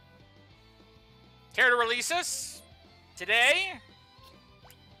 Care to release us today?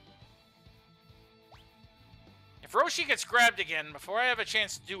 If Roshi gets grabbed again before I have a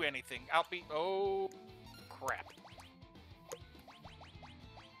chance to do anything, I'll be... Oh, crap.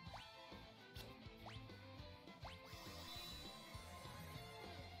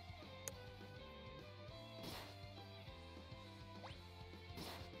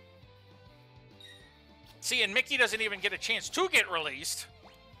 See, and Mickey doesn't even get a chance to get released.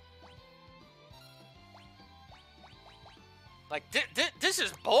 Like, this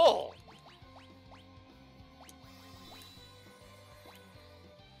is bull.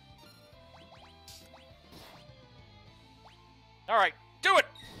 All right, do it.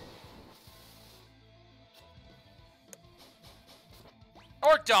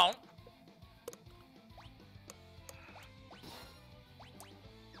 Or don't.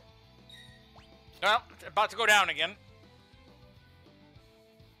 Well, about to go down again.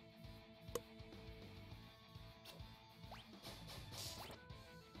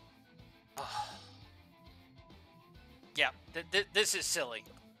 Yeah, this is silly.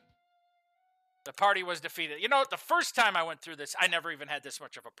 The party was defeated. You know, the first time I went through this, I never even had this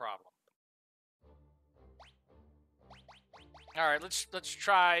much of a problem. All right, let's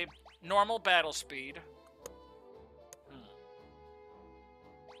try normal battle speed.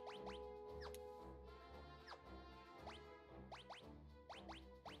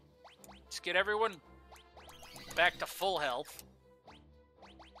 Let's get everyone back to full health.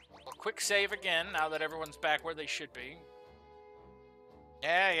 A quick save again, now that everyone's back where they should be.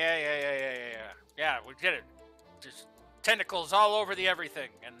 Yeah. Yeah, we did it. Just tentacles all over the everything,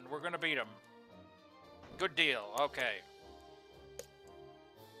 and we're gonna beat them. Good deal. Okay.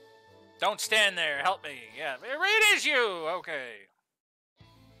 Don't stand there. Help me. Yeah, it is you. Okay.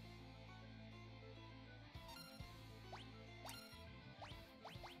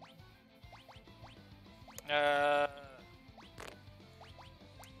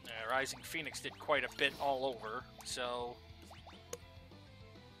 Rising Phoenix did quite a bit all over, so...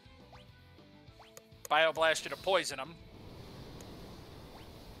 Bioblaster to poison him.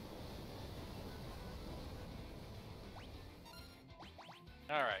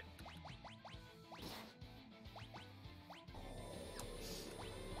 Alright.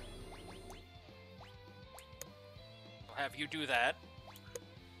 I'll have you do that.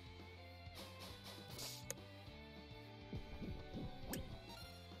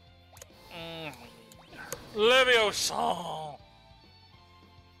 Leviosa!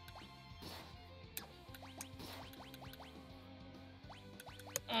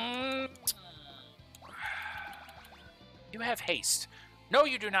 You have haste. No,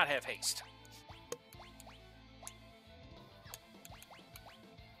 you do not have haste.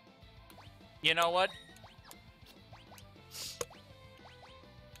 You know what?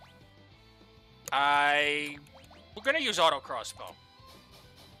 We're gonna use auto crossbow.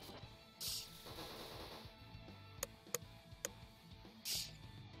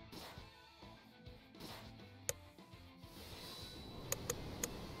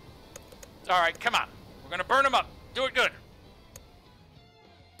 All right, come on. We're gonna burn him up. Do it good.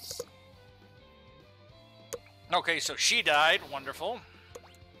 Okay, so she died. Wonderful.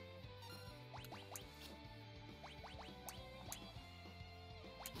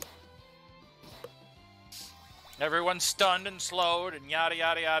 Everyone's stunned and slowed and yada,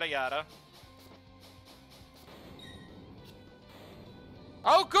 yada, yada, yada.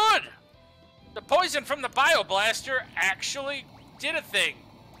 Oh, good! The poison from the Bioblaster actually did a thing.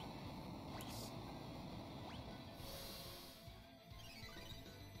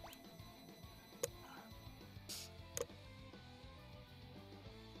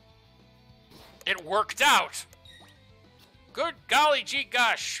 It worked out. Good golly gee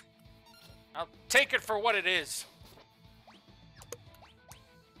gosh. I'll take it for what it is.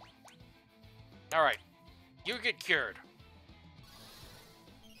 All right. You get cured.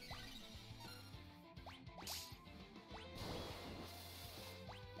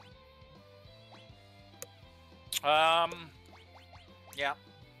 Yeah.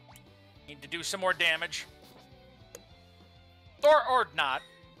 Need to do some more damage. Or not.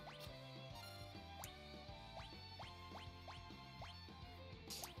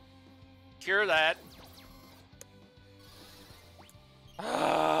 Cure that.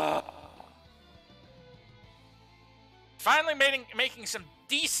 Finally making some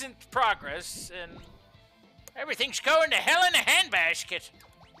decent progress, and everything's going to hell in a handbasket.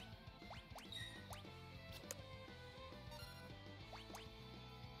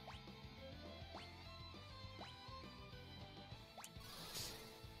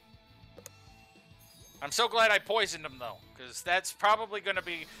 I'm so glad I poisoned him, though, because that's probably going to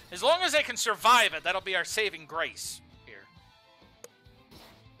be... As long as I can survive it, that'll be our saving grace here.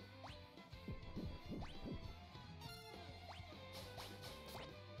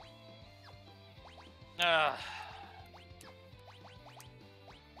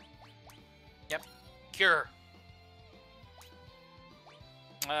 Yep. Cure.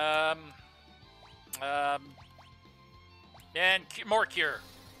 And more cure.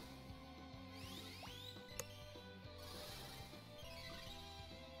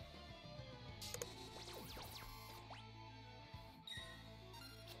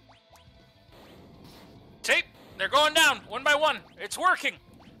 See? They're going down, one by one. It's working.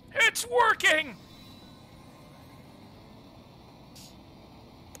 It's working!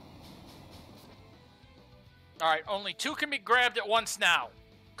 Alright, only 2 can be grabbed at once now.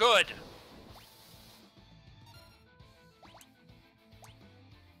 Good.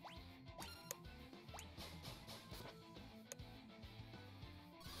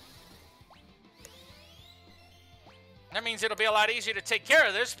 That means it'll be a lot easier to take care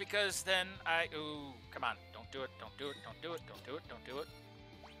of this, because then ooh, come on. Don't do it, don't do it, don't do it, don't do it, don't do it.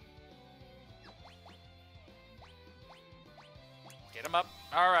 Get him up.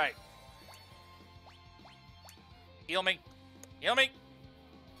 Alright. Heal me. Heal me.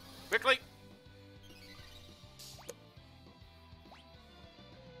 Quickly.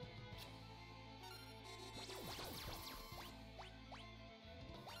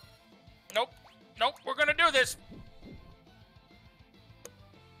 Nope. Nope, we're gonna do this.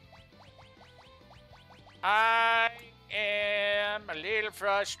 I am a little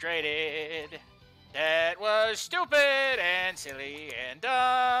frustrated. That was stupid and silly and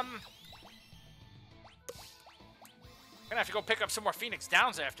dumb. Gonna have to go pick up some more Phoenix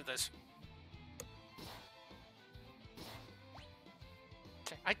Downs after this.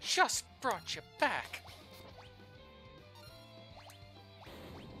 I just brought you back.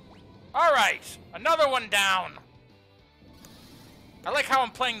 Alright, another one down. I like how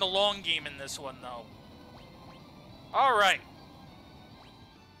I'm playing the long game in this one, though. Alright.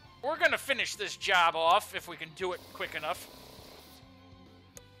 We're gonna finish this job off, if we can do it quick enough.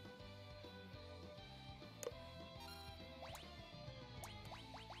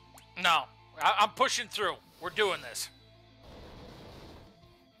 No, I'm pushing through. We're doing this.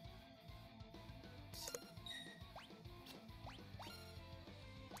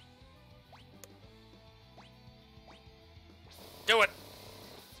 Do it.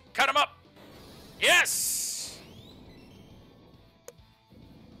 Cut him up. Yes!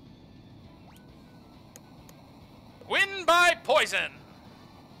 Win by poison.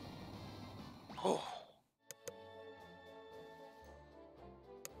 Oh.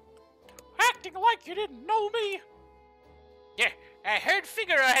 Acting like you didn't know me. Yeah, I heard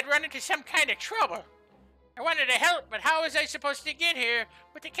Figaro had run into some kind of trouble. I wanted to help, but how was I supposed to get here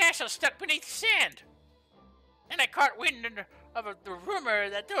with the castle stuck beneath sand? Then I caught wind of the rumor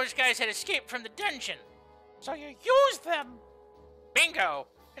that those guys had escaped from the dungeon. So you used them? Bingo.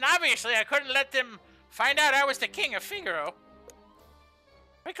 And obviously I couldn't let them find out I was the king of Figaro.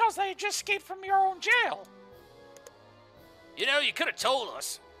 Because they had just escaped from your own jail. You know, you could have told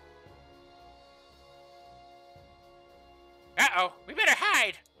us. Uh-oh, we better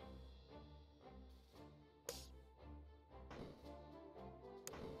hide.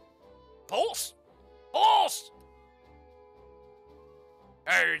 Pulse? Pulse!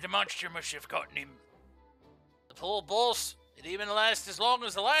 The monster must have gotten him. The poor boss. It even lasts as long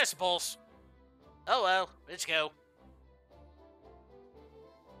as the last boss. Oh well, let's go.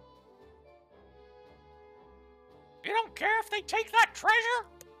 You don't care if they take that treasure?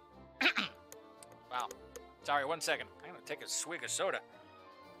 Wow. Sorry, 1 second. I'm gonna take a swig of soda.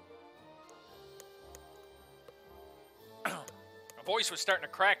 My voice was starting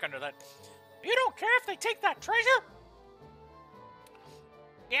to crack under that. You don't care if they take that treasure?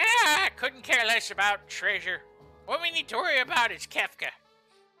 Yeah, I couldn't care less about treasure. What we need to worry about is Kefka.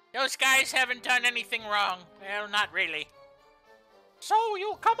 Those guys haven't done anything wrong. Well, not really. So,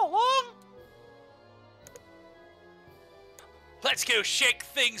 you'll come along? Let's go shake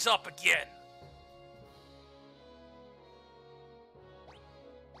things up again.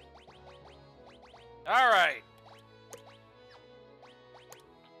 All right.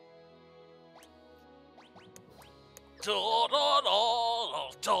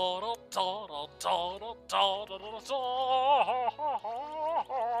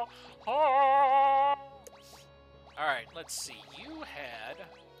 Alright, let's see. You had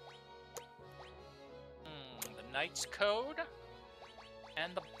the Knight's Code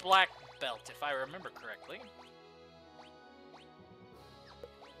and the Black Belt, if I remember correctly.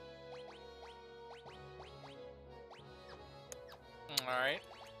 Alright.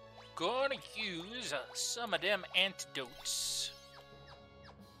 Gonna use some of them antidotes.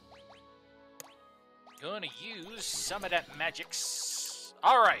 Gonna use some of that magics.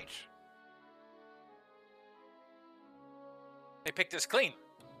 Alright. They picked us clean.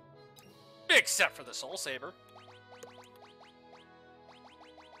 Except for the Soul Saber.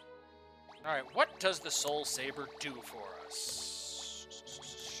 Alright, what does the Soul Saber do for us?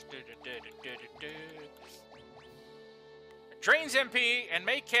 Drains MP and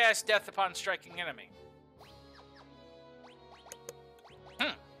may cast death upon striking enemy.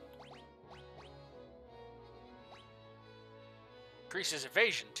 Increases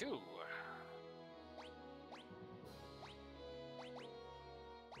evasion, too.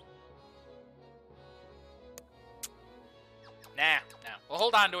 Nah. We'll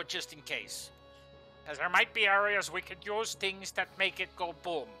hold on to it just in case. As there might be areas we could use things that make it go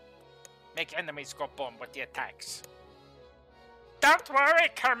boom. Make enemies go boom with the attacks. Don't worry,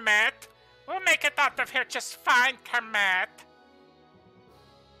 Kermit. We'll make it out of here just fine, Kermit.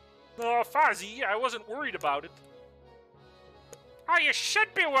 Oh, Fozzie, I wasn't worried about it. Oh, you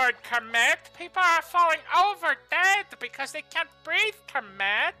should be worried, Kermit. People are falling over dead because they can't breathe,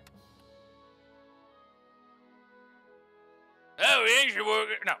 Kermit. Oh, the engine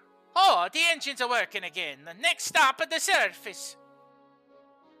working. No. Oh, the engines are working again. The next stop at the surface.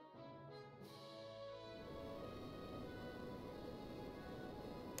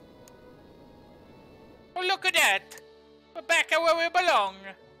 Oh, look at that. We're back at where we belong.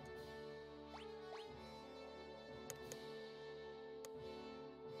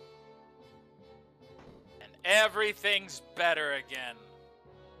 And everything's better again.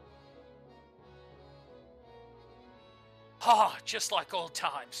 Ah, just like old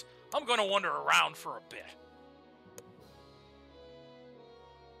times. I'm gonna wander around for a bit.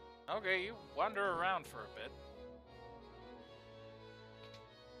 Okay, you wander around for a bit.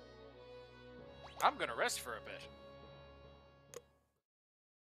 I'm gonna rest for a bit.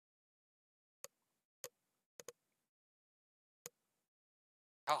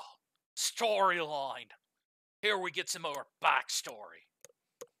 Oh, storyline. Here we get some more backstory.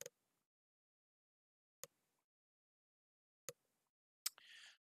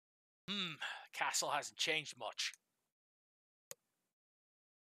 Castle hasn't changed much.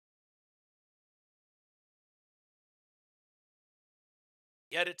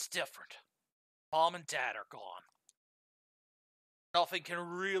 Yet it's different. Mom and Dad are gone. Nothing can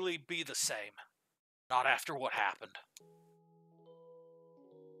really be the same. Not after what happened.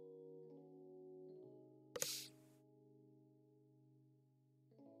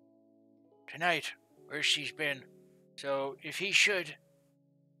 Tonight, where she's been. So, if he should...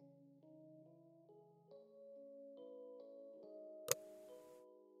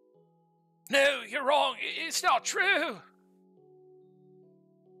 No, you're wrong. It's not true.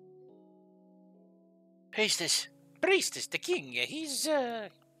 Priestess, the king, he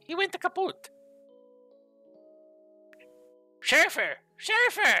went kaput. Sherifer!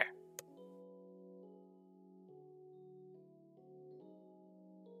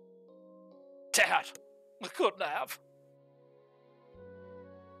 Dad, I couldn't have.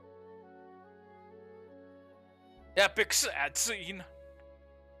 Epic sad scene.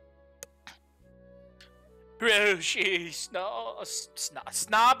 Roshi,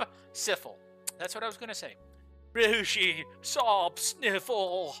 snob, siffle. That's what I was gonna say. Roshi, sob,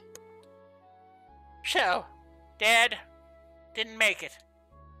 sniffle. So, Dad didn't make it.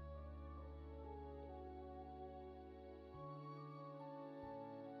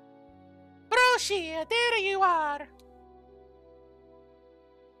 Roshi, there you are.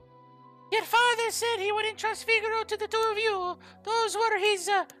 Your father said he would entrust Figaro to the two of you. Those were his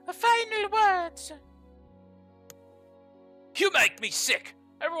final words. You make me sick.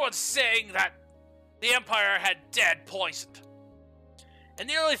 Everyone's saying that the Empire had Dad poisoned. And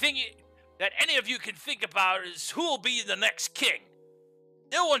the only thing that any of you can think about is who'll be the next king.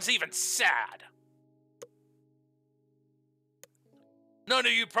 No one's even sad. None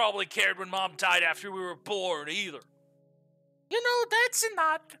of you probably cared when Mom died after we were born either. You know, that's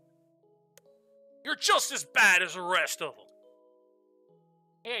not... You're just as bad as the rest of them.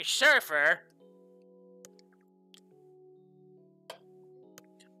 Hey, Surfer.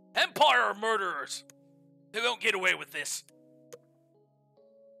 Empire are murderers. They won't get away with this.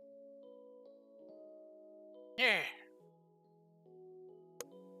 Yeah.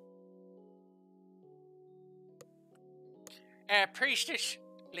 Priestess,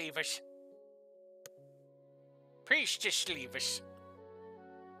 leave us. Priestess, leave us.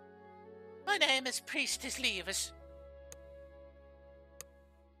 My name is Priestess Leavis.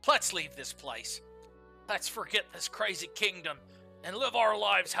 Let's leave this place. Let's forget this crazy kingdom and live our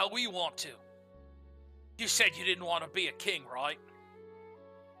lives how we want to. You said you didn't want to be a king, right?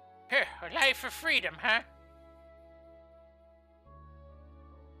 A life for freedom, huh?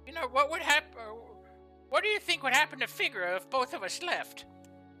 You know, what would happen... What do you think would happen to Figaro if both of us left?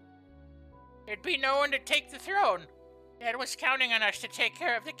 There'd be no one to take the throne. Dad was counting on us to take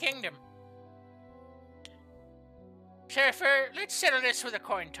care of the kingdom. Surfer, let's settle this with a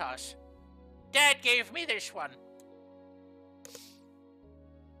coin toss. Dad gave me this one.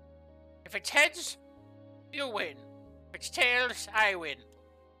 If it's heads, you win. If it's tails, I win.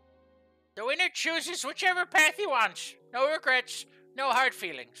 The winner chooses whichever path he wants. No regrets, no hard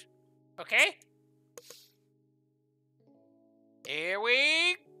feelings. Okay? Here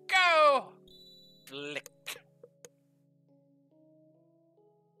we go! Flick.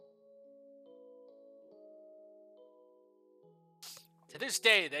 To this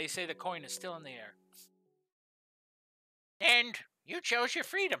day, they say the coin is still in the air. And you chose your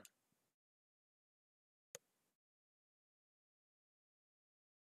freedom.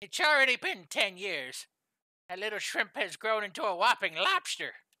 It's already been 10 years. That little shrimp has grown into a whopping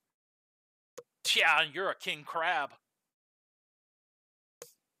lobster. Yeah, and you're a king crab.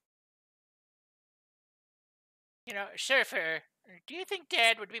 You know, Surfer, do you think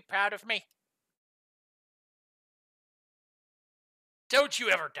Dad would be proud of me? Don't you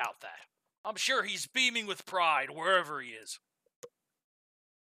ever doubt that. I'm sure he's beaming with pride wherever he is.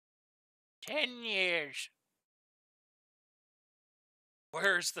 10 years.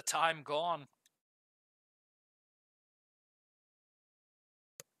 Where's the time gone?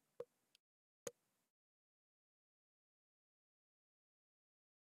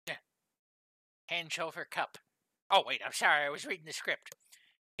 Hand over cup. Oh, wait, I'm sorry, I was reading the script.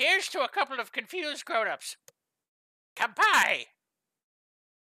 Here's to a couple of confused grown-ups. Kampai!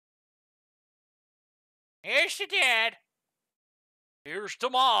 Here's to Dad. Here's to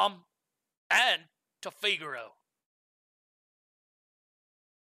Mom. And to Figaro.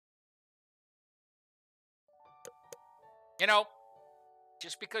 You know,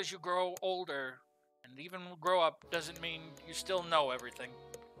 just because you grow older and even grow up doesn't mean you still know everything.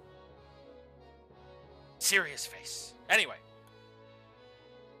 Serious face. Anyway.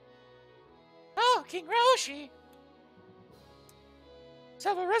 Oh, King Roshi!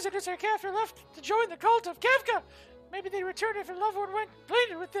 Several residents are Kafka left to join the cult of Kafka. Maybe they return if a loved one went and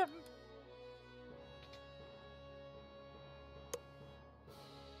pleaded with them.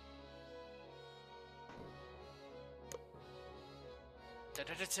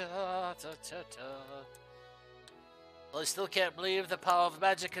 Well, I still can't believe the power of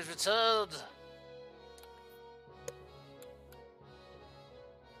magic has returned.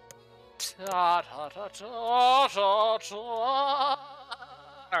 Alright,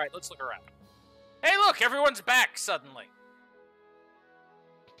 let's look around. Hey, look, everyone's back suddenly.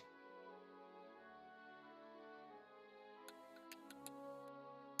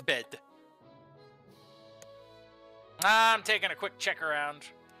 Bed. I'm taking a quick check around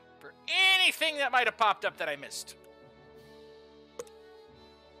for anything that might have popped up that I missed.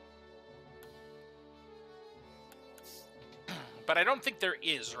 But I don't think there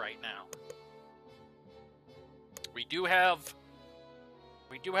is right now. We do have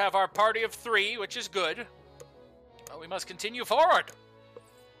our party of 3, which is good. But we must continue forward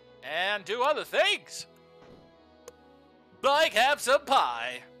and do other things. Like have some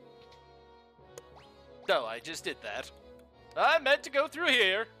pie. No, I just did that. I meant to go through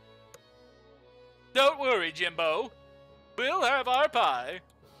here. Don't worry, Jimbo. We'll have our pie.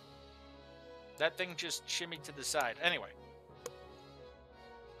 That thing just shimmied to the side. Anyway.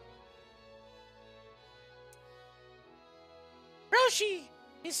 Roshi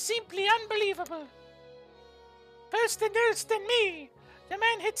is simply unbelievable. First and else than me. The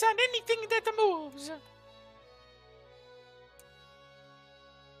man hits on anything that moves.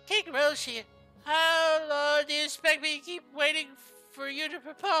 King Roshi, how long do you expect me to keep waiting for you to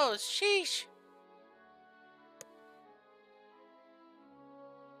propose? Sheesh.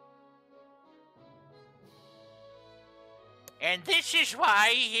 And this is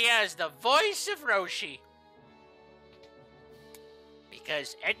why he has the voice of Roshi.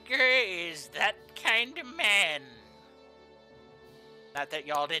 Because Edgar is that kind of man. Not that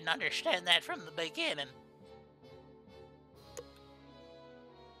y'all didn't understand that from the beginning.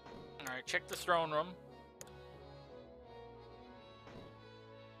 Alright, check the throne room.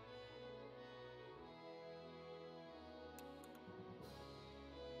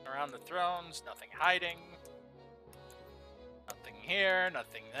 Around the thrones, nothing hiding. Nothing here,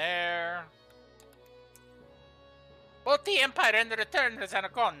 nothing there. Both the Empire and the Returners are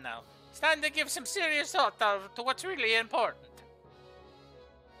gone now. It's time to give some serious thought to what's really important.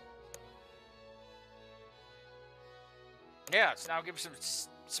 Yeah, it's now give some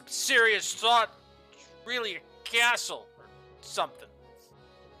serious thought. Really a castle or something.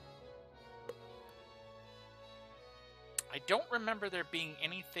 I don't remember there being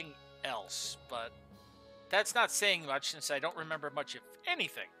anything else, but that's not saying much since I don't remember much of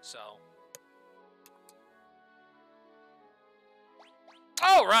anything, so.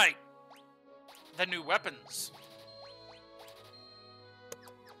 Oh, right! The new weapons.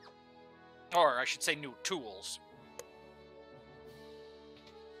 Or I should say new tools.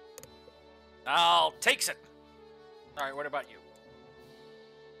 I'll takes it. Alright, what about you?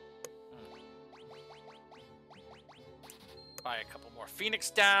 Buy a couple more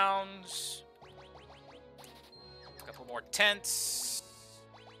Phoenix Downs. A couple more tents.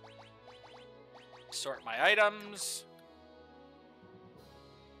 Sort my items.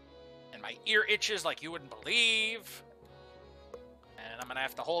 And my ear itches like you wouldn't believe. And I'm gonna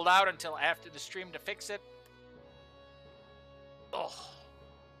have to hold out until after the stream to fix it. Oh.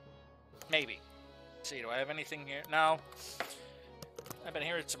 Maybe. Let's see, do I have anything here? No. I've been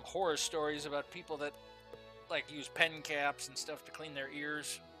hearing some horror stories about people that like use pen caps and stuff to clean their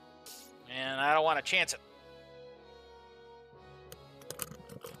ears. And I don't want to chance it.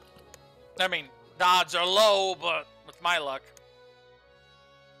 I mean, the odds are low, but with my luck.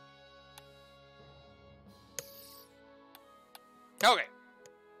 Okay.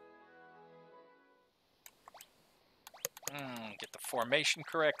 Get the formation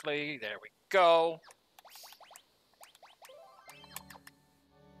correctly. There we go.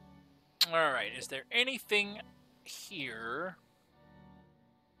 Alright, is there anything here?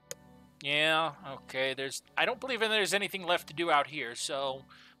 Yeah, okay, I don't believe there's anything left to do out here, so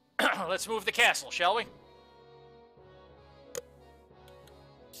let's move the castle, shall we?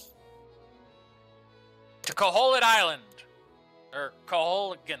 To Koholid Island. Or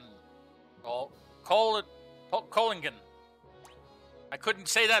Koholigan. Kohlingen. I couldn't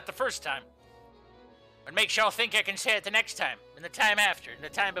say that the first time. But makes y'all think I can say it the next time, and the time after, and the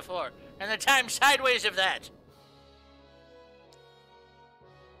time before, and the time sideways of that.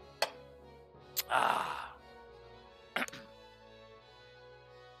 Ah.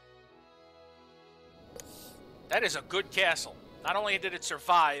 That is a good castle. Not only did it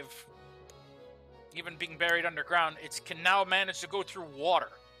survive, even being buried underground, it can now manage to go through water.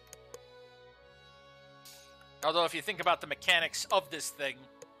 Although if you think about the mechanics of this thing,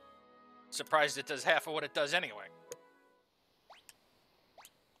 surprised it does half of what it does anyway.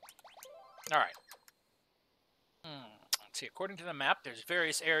 Alright. Let's see, according to the map, there's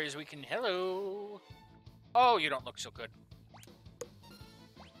various areas we can... Hello! Oh, you don't look so good.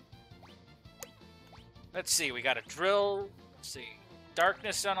 Let's see, we got a drill. Let's see.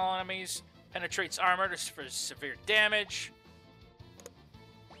 Darkness on all enemies. Penetrates armor for severe damage.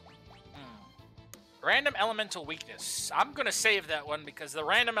 Random elemental weakness. I'm going to save that one because the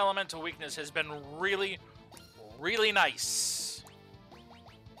random elemental weakness has been really, really nice.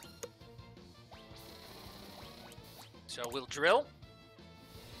 So we'll drill.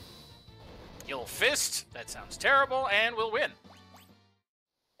 You'll fist. That sounds terrible. And we'll win.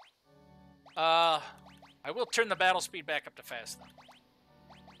 I will turn the battle speed back up to fast, though.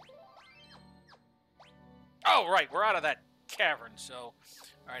 Oh, right. We're out of that cavern, so...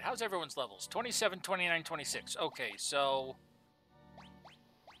 All right, how's everyone's levels? 27, 29, 26. Okay, so...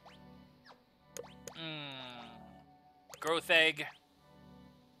 Growth egg.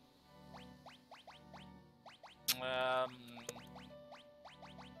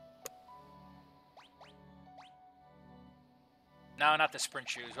 No, not the sprint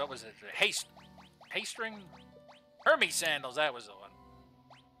shoes. What was it? Haste ring? Hermes sandals, that was the one.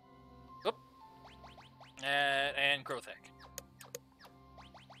 Oop. And growth egg.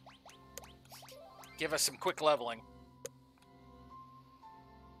 Give us some quick leveling.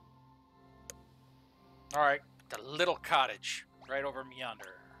 All right, the little cottage right over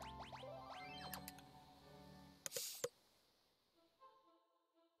yonder.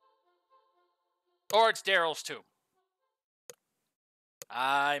 Or it's Daryl's too.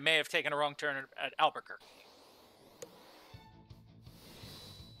 I may have taken a wrong turn at Albuquerque.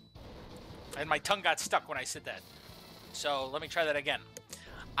 And my tongue got stuck when I said that. So let me try that again.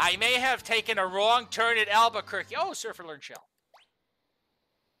 I may have taken a wrong turn at Albuquerque. Oh, Surfer Learn Shell.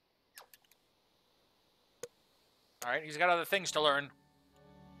 All right, he's got other things to learn.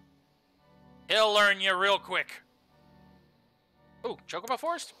 He'll learn you real quick. Ooh, Chocobo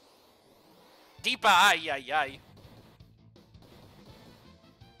Forest? Deepa, ay, ay, ay.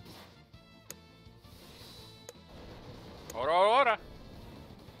 Ora, ora.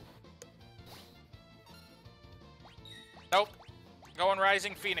 Nope. Going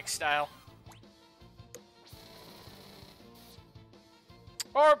Rising Phoenix style.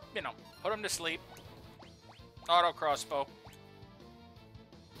 Or, you know, put him to sleep. Auto crossbow.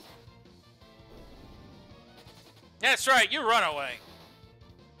 That's right, you run away.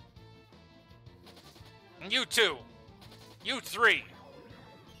 And you too. You three.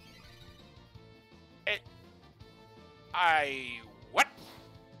 What?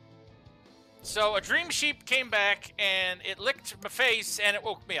 So a dream sheep came back and it licked my face and it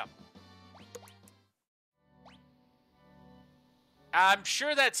woke me up. I'm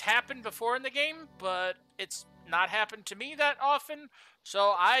sure that's happened before in the game, but it's not happened to me that often.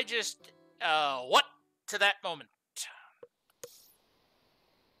 So I just, what to that moment.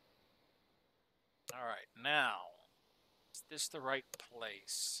 All right, now, is this the right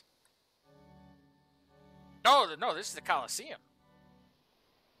place? No, no, this is the Coliseum.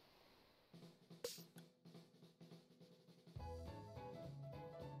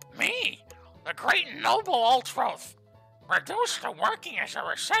 Me, the great and noble Ultroth, reduced to working as a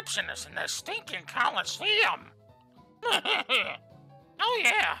receptionist in the stinking Coliseum. Oh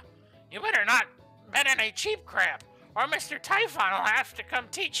yeah, you better not bet any cheap crap, or Mr. Typhon will have to come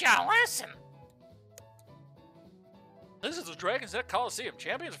teach you a lesson. This is the Dragon's Neck Coliseum.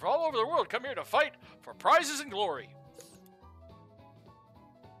 Champions from all over the world come here to fight for prizes and glory.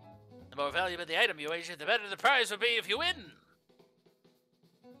 The more valuable the item you wager, the better the prize will be if you win.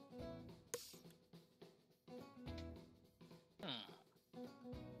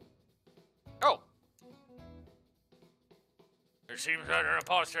 Oh. It seems that an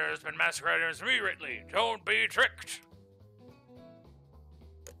imposter has been masquerading as me lately. Don't be tricked.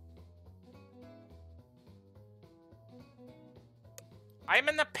 I'm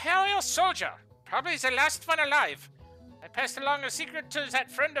an Imperial soldier. Probably the last one alive. I passed along a secret to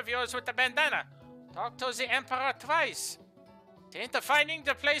that friend of yours with the bandana. Talked to the Emperor twice. They into finding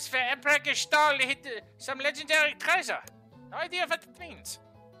the place where Emperor Gestahl hid some legendary treasure. No idea what it means.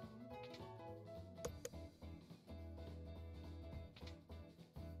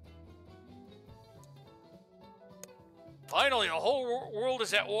 Finally, the whole world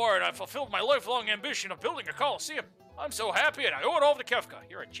is at war, and I've fulfilled my lifelong ambition of building a Coliseum. I'm so happy, and I owe it all to Kefka.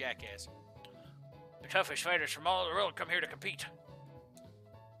 You're a jackass. The toughest fighters from all over the world come here to compete.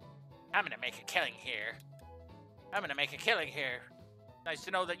 I'm gonna make a killing here. I'm gonna make a killing here. Nice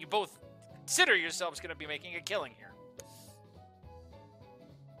to know that you both consider yourselves gonna be making a killing here.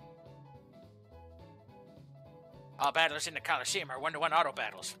 All battles in the Coliseum are one-to-one auto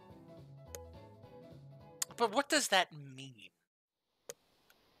battles. But what does that mean?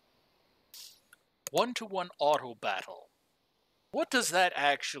 One-to-one auto battle. What does that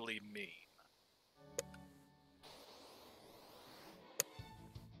actually mean?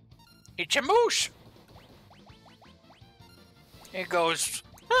 It's a moose! It goes...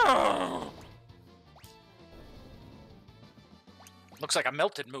 Oh. Looks like a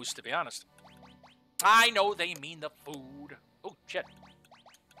melted moose, to be honest. I know they mean the food. Oh, shit.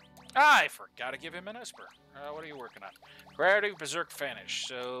 I forgot to give him an Esper. What are you working on? Gravity, Berserk, Vanish.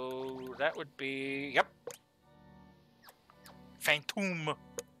 So that would be... Yep. Phantom.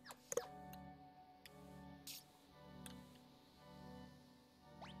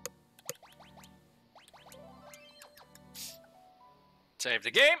 Save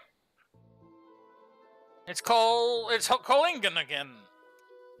the game. It's Kolingen again.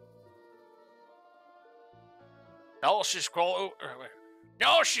 No, she's crawling.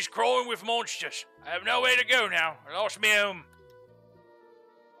 No, she's crawling with monsters. I have nowhere to go now. I lost my home.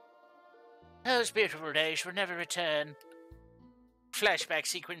 Those beautiful days will never return. Flashback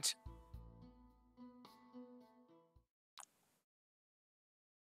sequence.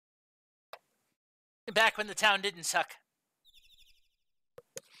 Back when the town didn't suck.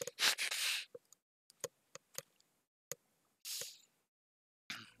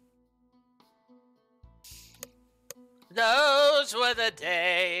 Those were the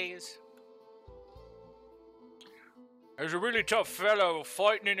days. There's a really tough fellow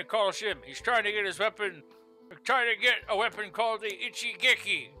fighting in the Coliseum. He's trying to get his weapon, trying to get a weapon called the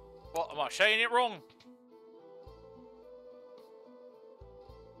Ichigeki. What, am I saying it wrong?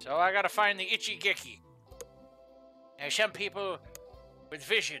 So I gotta find the Ichigeki. There's some people with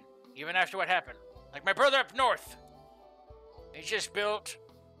vision, even after what happened. Like my brother up north. He just built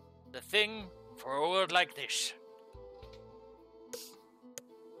the thing for a world like this.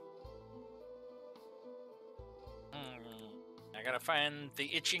 I gotta find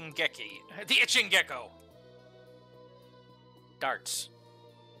the itching geki. The itching gecko. Darts.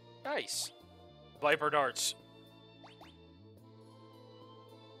 Nice. Viper darts.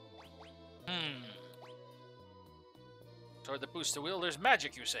 Toward the booster wheel, there's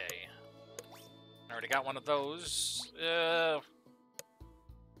magic, you say? I already got one of those. Yeah,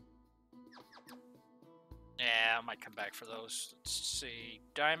 I might come back for those. Let's see.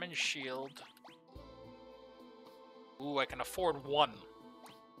 Diamond shield. Ooh, I can afford one.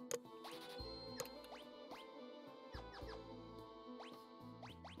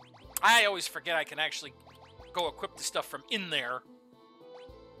 I always forget I can actually go equip the stuff from in there.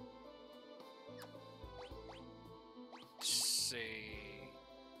 Let's see.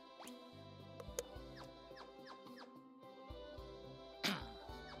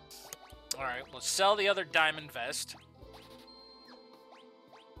 Alright, we'll sell the other diamond vest.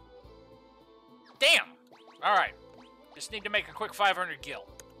 Damn! Alright. Just need to make a quick 500 gil.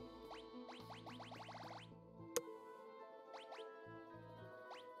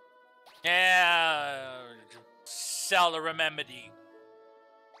 Yeah, sell the remedy.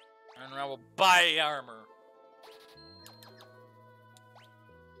 And I will buy armor.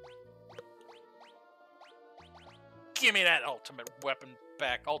 Give me that ultimate weapon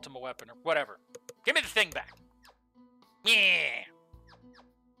back. Ultimate weapon or whatever. Give me the thing back. Yeah.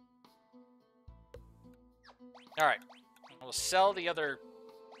 Alright. We'll sell the other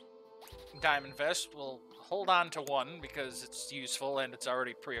diamond vest. We'll hold on to one because it's useful and it's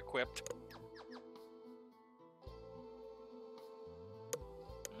already pre-equipped.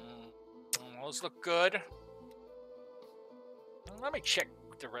 Those look good. Let me check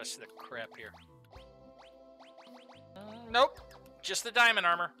the rest of the crap here. Nope. Just the diamond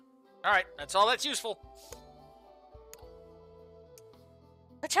armor. Alright, that's all that's useful.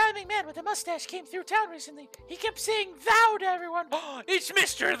 A charming man with a mustache came through town recently. He kept saying thou to everyone. It's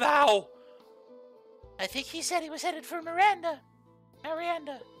Mr. Thou! I think he said he was headed for Miranda.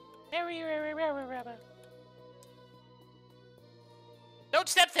 Don't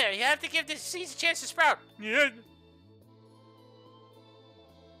step there. You have to give the seeds a chance to sprout. Yeah.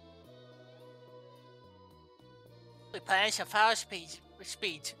 We plan some foul speeds.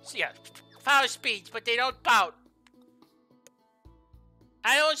 Yeah, foul speeds, but they don't pout.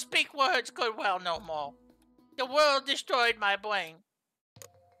 I don't speak words good well no more. The world destroyed my brain.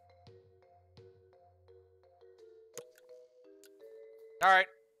 Alright.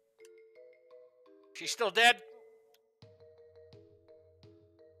 She's still dead?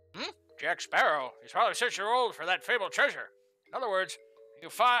 Jack Sparrow. He's probably searching the world for that fabled treasure. In other words, you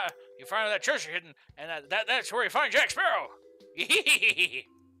find that treasure hidden, and that's where you find Jack Sparrow.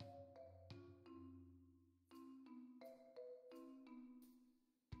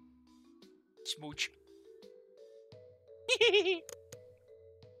 Smooch.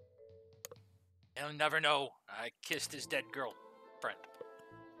 He'll never know I kissed his dead girlfriend.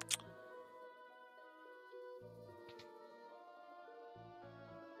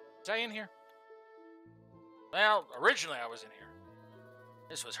 Was I in here? Well, originally I was in here.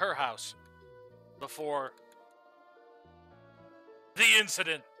 This was her house. Before the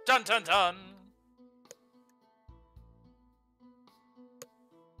incident. Dun dun dun.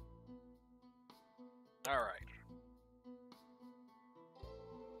 Alright.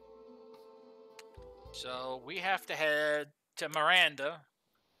 So we have to head to Miranda.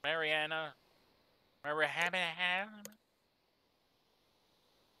 Mariana.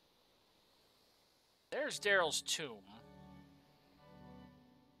 There's Daryl's tomb.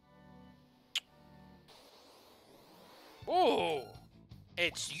 Ooh!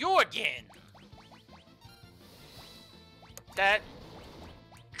 It's you again! That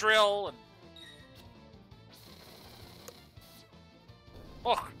drill and...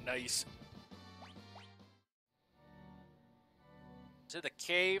 Oh, nice. Is it a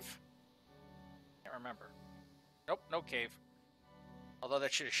cave? Can't remember. Nope, no cave. Although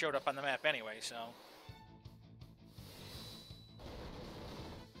that should have showed up on the map anyway, so...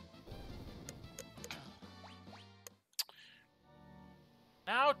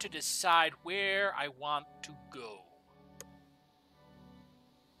 Now to decide where I want to go.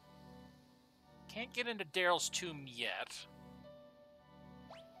 Can't get into Daryl's tomb yet.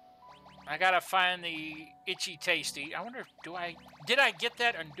 I gotta find the Itchy Tasty. I wonder if did I get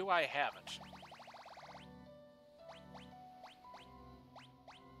that and do I have it?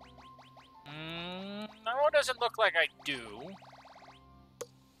 No, it doesn't look like I do.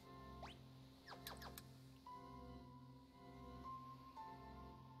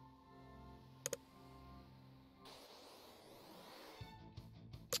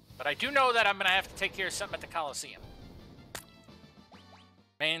 But I do know that I'm going to have to take care of something at the Coliseum.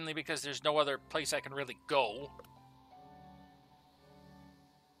 Mainly because there's no other place I can really go.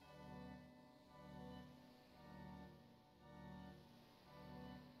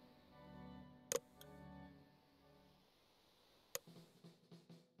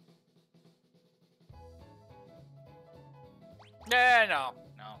 No.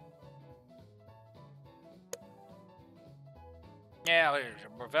 Yeah,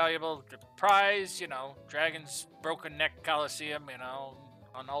 more valuable prize, you know, Dragon's Broken Neck Coliseum, you know,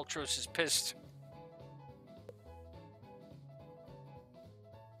 on Ultros is pissed.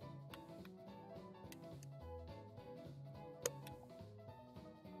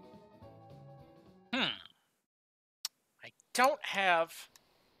 I don't have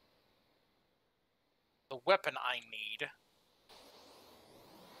the weapon I need,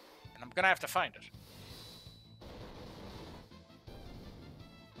 and I'm gonna have to find it.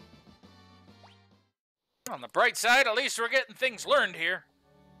 On the bright side, at least we're getting things learned here.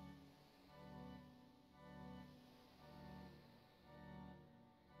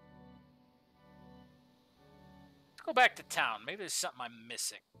 Let's go back to town. Maybe there's something I'm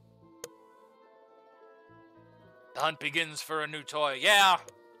missing. The hunt begins for a new toy. Yeah.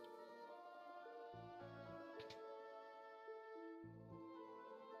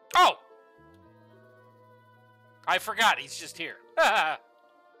 Oh! I forgot. He's just here.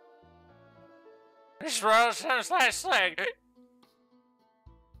 This was his last leg.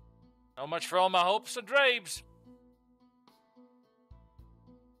 So much for all my hopes and dreams.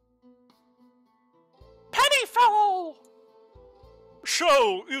 Pennyfellow!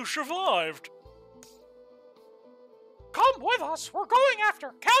 So, you survived. Come with us. We're going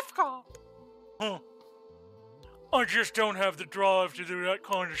after Kafka. Huh. I just don't have the drive to do that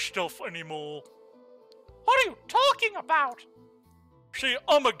kind of stuff anymore. What are you talking about? See,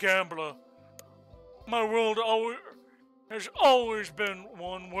 I'm a gambler. My world has always been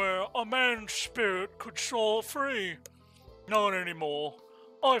one where a man's spirit could soar free. Not anymore.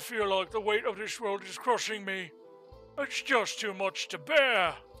 I feel like the weight of this world is crushing me. It's just too much to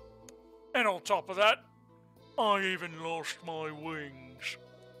bear. And on top of that, I even lost my wings.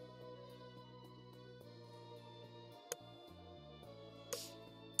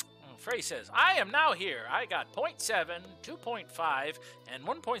 Frey says, I am now here. I got 0.7, 2.5, and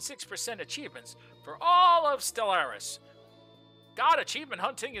 1.6% achievements for all of Stellaris. God, achievement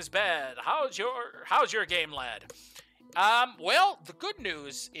hunting is bad. How's your game, lad? Well, the good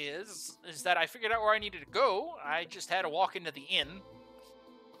news is that I figured out where I needed to go. I just had to walk into the inn.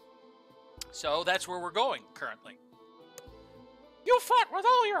 So that's where we're going currently. You fought with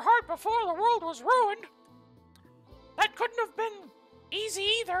all your heart before the world was ruined. That couldn't have been easy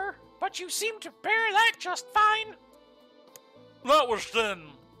either, but you seem to bear that just fine. That was then.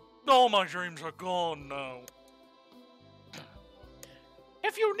 All my dreams are gone now.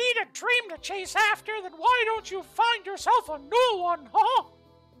 If you need a dream to chase after, then why don't you find yourself a new one, huh?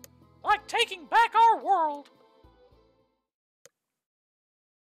 Like taking back our world.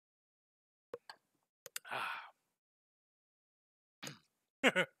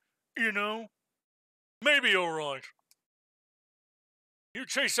 You know, maybe you're right. You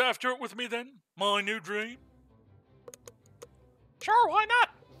chase after it with me then? My new dream? Sure, why not?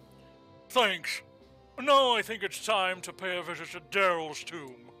 Thanks. Now I think it's time to pay a visit to Daryl's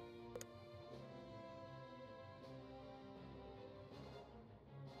tomb.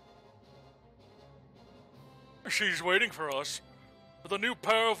 She's waiting for us with a new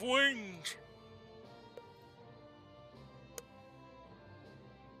pair of wings.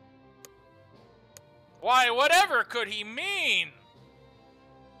 Why, whatever could he mean?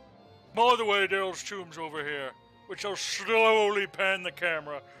 By the way, Daryl's tomb's over here, which I'll slowly pan the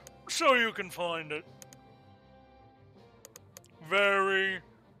camera so you can find it. Very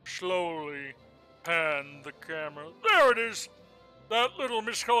slowly pan the camera. There it is! That little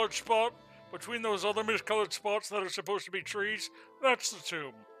miscolored spot between those other miscolored spots that are supposed to be trees, that's the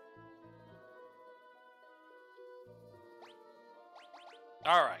tomb.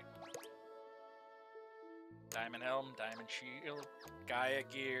 Alright. Diamond Helm, Diamond Shield, Gaia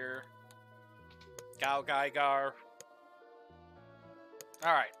Gear, Gao Gaigar.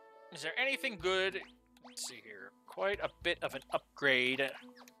 Alright. Is there anything good? Let's see here. Quite a bit of an upgrade.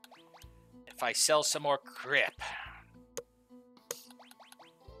 If I sell some more crap.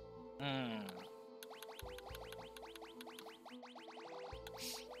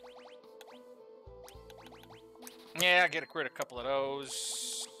 Yeah, get rid of a couple of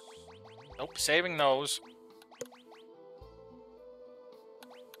those. Nope, saving those.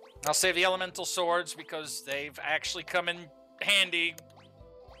 I'll save the elemental swords because they've actually come in handy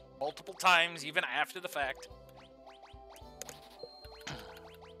multiple times, even after the fact.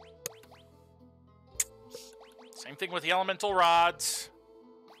 Same thing with the elemental rods.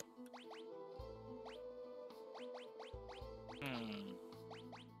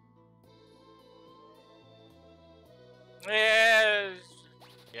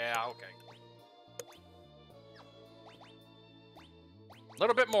 Yeah, okay. A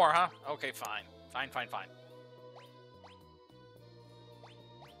little bit more, huh? Okay, fine. Fine.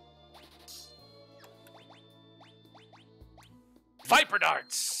 Viper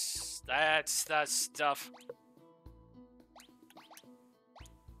darts! That's the stuff.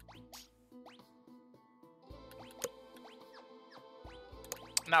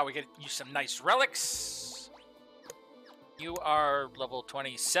 Now we get you some nice relics. You are level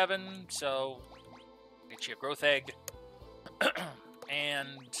 27, so get you a growth egg.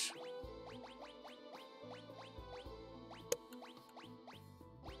 And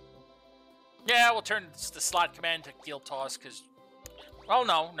yeah, we'll turn the slot command to Guild Toss because, oh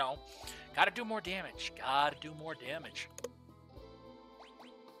no, gotta do more damage.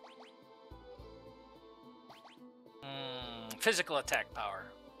 Physical attack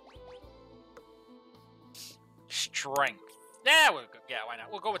power, strength. Yeah, why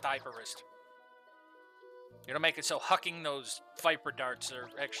not? We'll go with the hyper wrist. You don't make it so hucking those viper darts are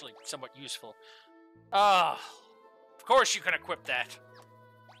actually somewhat useful. Of course you can equip that.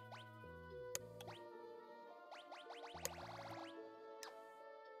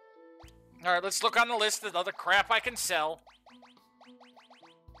 Alright, let's look on the list of other crap I can sell.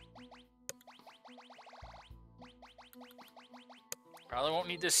 Probably won't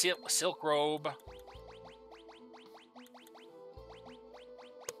need the silk robe.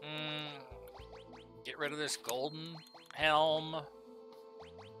 Get rid of this golden helm.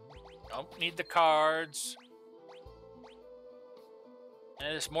 Don't need the cards.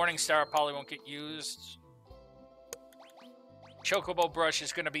 And this Morning Star probably won't get used. Chocobo brush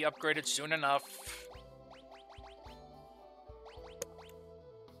is going to be upgraded soon enough.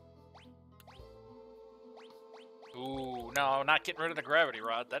 Ooh, no, not getting rid of the gravity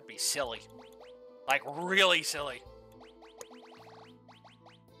rod. That'd be silly. Like, really silly.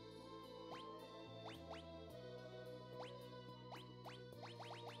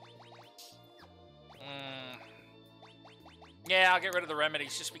 Yeah, I'll get rid of the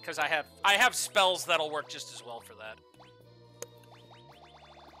remedies just because I have spells that'll work just as well for that.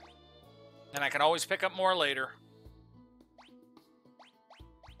 And I can always pick up more later.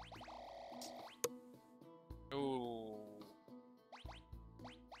 Ooh.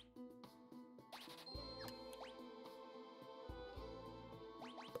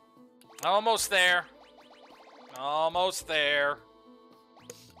 Almost there. Almost there.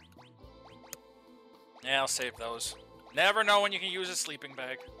 Yeah, I'll save those. Never know when you can use a sleeping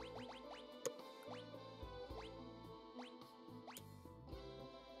bag.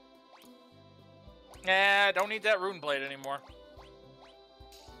 Nah, don't need that rune blade anymore.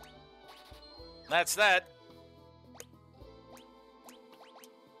 That's that.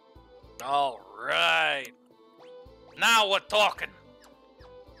 All right. Now we're talking.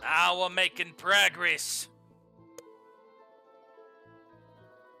 Now we're making progress.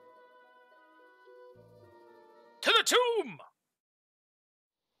 To the tomb!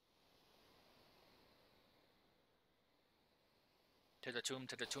 To the tomb,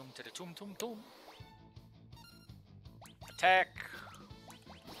 to the tomb, to the tomb. Attack.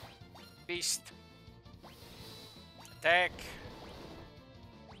 Beast. Attack.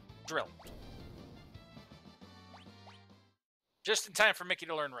 Drill. Just in time for Mickey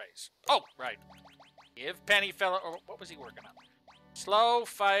to learn Raise. Oh, right. Give Pennyfella, or what was he working on? Slow,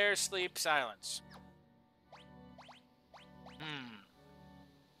 fire, sleep, silence.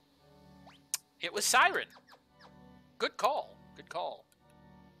 It was Siren. Good call. Good call.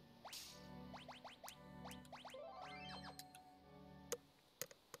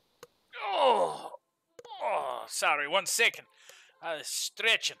 Oh, sorry. 1 second. I was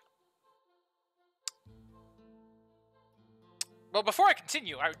stretching. Well, before I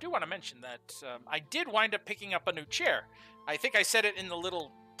continue, I do want to mention that I did wind up picking up a new chair. I think I said it in the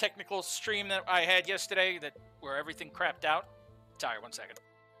little technical stream that I had yesterday, where everything crapped out. Sorry, 1 second.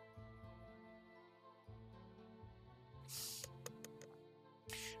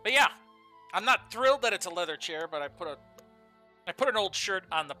 But yeah, I'm not thrilled that it's a leather chair, but I put an old shirt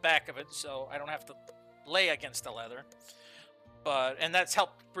on the back of it so I don't have to lay against the leather. And that's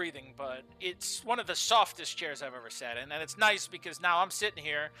helped breathing, but it's one of the softest chairs I've ever sat in, and it's nice because now I'm sitting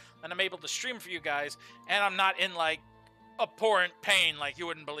here and I'm able to stream for you guys, and I'm not in like abhorrent pain like you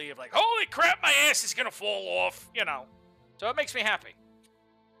wouldn't believe, like, holy crap, my ass is gonna fall off, you know. So it makes me happy.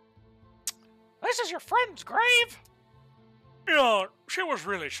 This is your friend's grave? Yeah, she was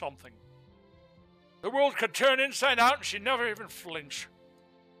really something. The world could turn inside out and she never even flinched.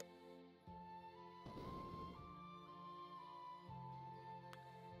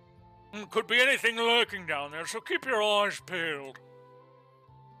 Could be anything lurking down there, so keep your eyes peeled.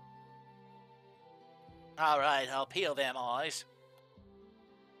 Alright, I'll peel them eyes.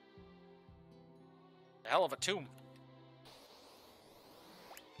 A hell of a tomb.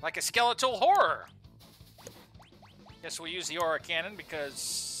 Like a skeletal horror. Guess we'll use the aura cannon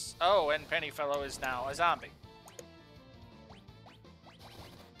because... Oh, and Pennyfellow is now a zombie.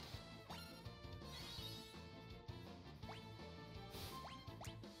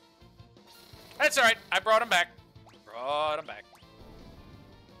 That's alright. I brought him back.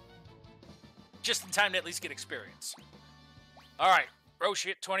 Just in time to at least get experience. Alright.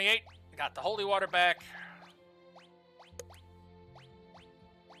 Roshi at 28. Got the holy water back.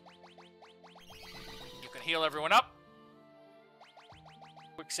 You can heal everyone up.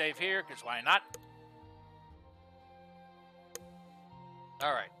 Quick save here, because why not?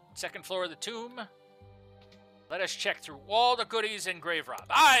 Alright. Second floor of the tomb. Let us check through all the goodies and grave rob.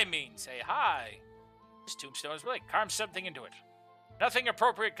 I mean, say hi. This tombstone is really carve something into it. Nothing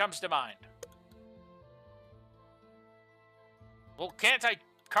appropriate comes to mind. Well, can't I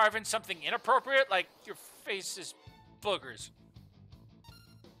carve in something inappropriate? Like your face is boogers.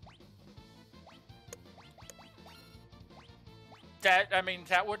 That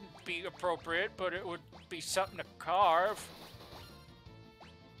wouldn't be appropriate, but it would be something to carve.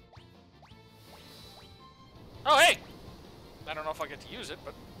 Oh, hey! I don't know if I'll get to use it,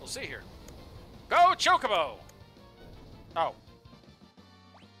 but we'll see here. Go, Chocobo! Oh.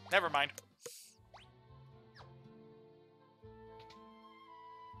 Never mind.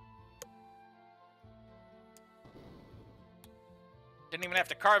 Didn't even have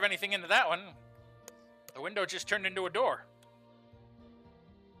to carve anything into that one. The window just turned into a door.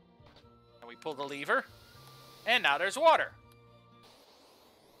 And we pull the lever. And now there's water.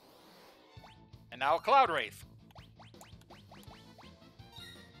 And now a cloud wraith.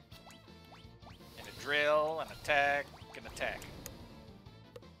 And a drill, and attack, and attack.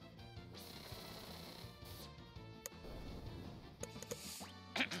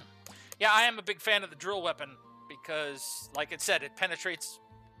 Yeah, I am a big fan of the drill weapon because, like it said, it penetrates,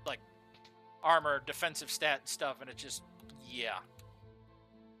 like, armor, defensive stat stuff, and it just, yeah.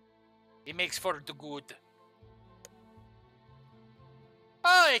 It makes for the good.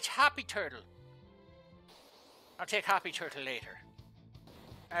 Oh, it's Happy Turtle. I'll take Happy Turtle later.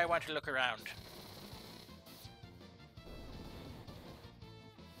 I want to look around.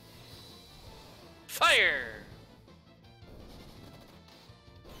 Fire!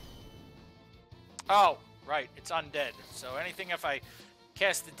 Oh, right, it's undead. So anything if I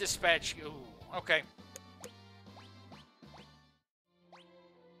cast the dispatch... Ooh, okay.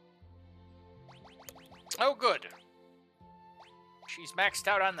 Oh, good. She's maxed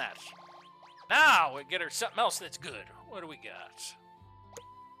out on that. Now, we get her something else that's good. What do we got?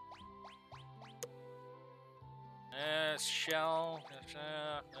 Shell.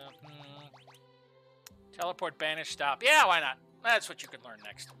 Teleport, banish, stop. Yeah, why not? That's what you can learn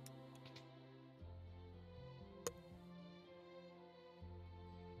next.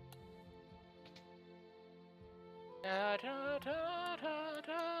 Da, da, da, da,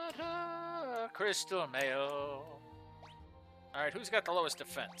 da, da. Crystal mail. Alright, who's got the lowest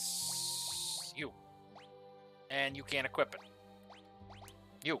defense? You. And you can't equip it.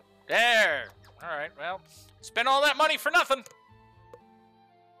 You. There! Alright, well, spend all that money for nothing.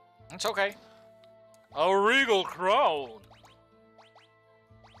 It's okay. A regal crown.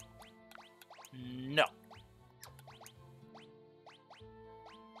 No.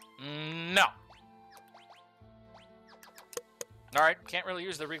 No. Alright, can't really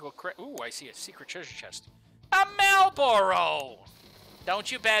use the regal Ooh, I see a secret treasure chest. A Marlboro!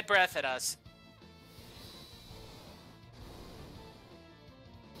 Don't you bad breath at us.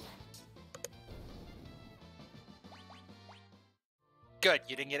 Good,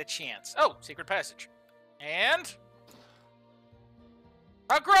 you didn't get a chance. Oh, secret passage. And...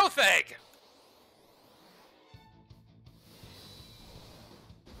 a growth egg!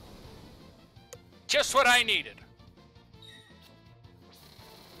 Just what I needed.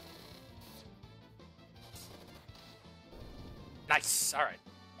 Nice! Alright.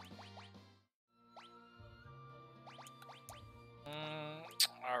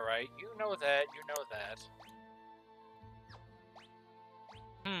 Alright, you know that, you know that.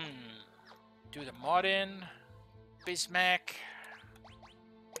 Do the Modern. Bismack.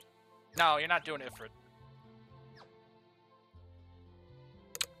 No, you're not doing Ifrit.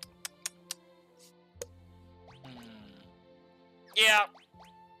 Yeah.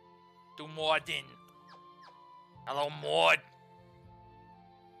 Do Modern. Hello, Mod.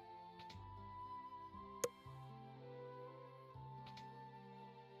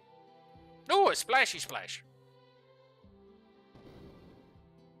 Ooh, a splashy splash.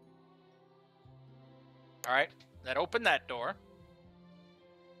 Alright, that opened that door.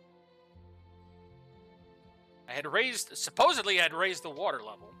 I had raised, supposedly I had raised the water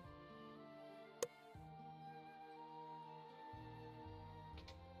level.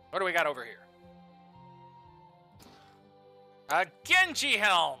 What do we got over here? A Genji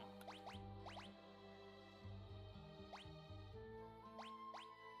helm!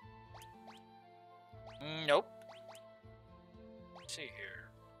 Nope. Let's see here.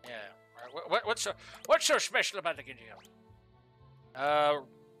 Yeah. All right. What's so special about the Genji helm?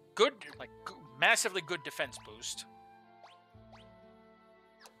 Good, like massively good defense boost.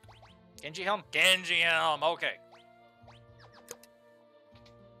 Genji helm. Genji helm. Okay.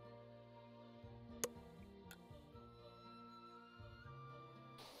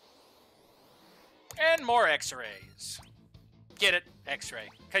 And more X-rays. Get it? X-ray.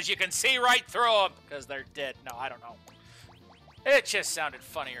 Because you can see right through them. Because they're dead. No, I don't know. It just sounded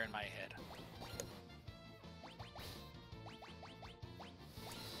funnier in my head.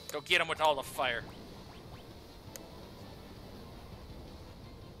 Go get him with all the fire.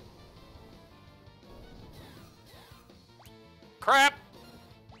 Crap!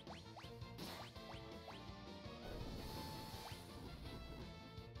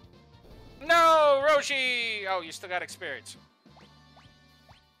 No, Roshi! Oh, you still got experience.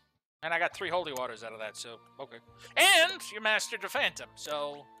 And I got 3 holy waters out of that, so, okay. And you mastered the Phantom,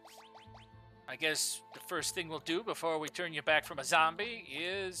 so I guess the first thing we'll do before we turn you back from a zombie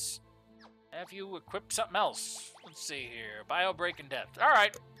is have you equip something else. Let's see here. Bio Break and Death. All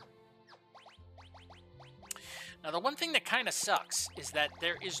right. Now, the one thing that kind of sucks is that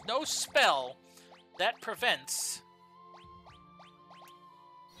there is no spell that prevents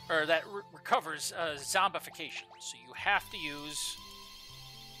or that recovers zombification. So you have to use...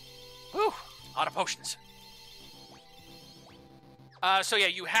 Whew! Out of potions. So yeah,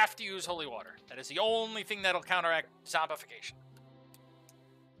 you have to use holy water. That is the only thing that'll counteract zombification.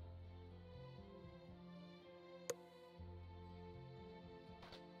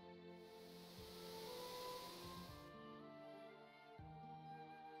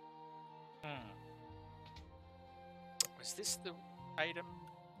 Was this the item?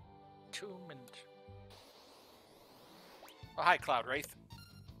 Tomb and... Oh, hi, Cloud Wraith.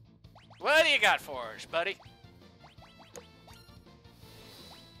 What do you got for us, buddy?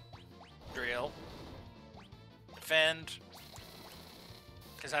 Drill. Defend.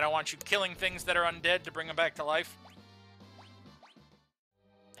 Because I don't want you killing things that are undead to bring them back to life.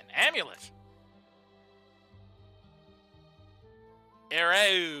 An amulet.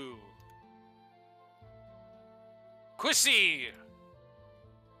 Arrow. Quissy.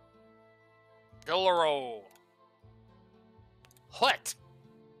 Doloro. What?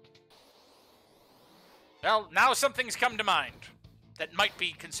 Well, now something's come to mind that might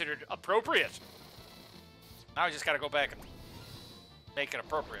be considered appropriate. Now I just gotta go back and make it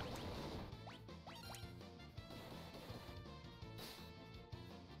appropriate.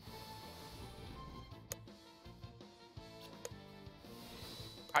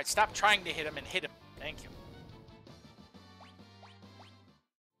 Alright, stop trying to hit him and hit him. Thank you.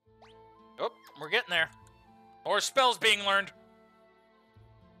 Oh, we're getting there. More spells being learned.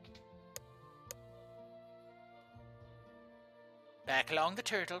 Back along the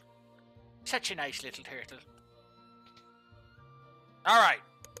turtle. Such a nice little turtle. Alright.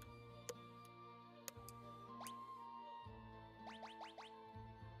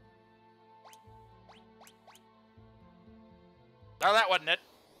 No, that wasn't it.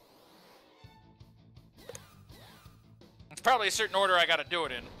 It's probably a certain order I gotta do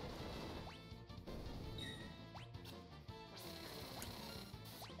it in.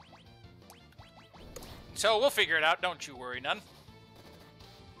 So we'll figure it out, don't you worry none.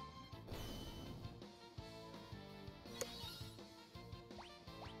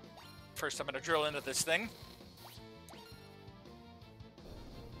 First, I'm going to drill into this thing.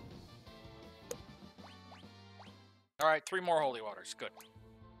 All right, 3 more holy waters. Good.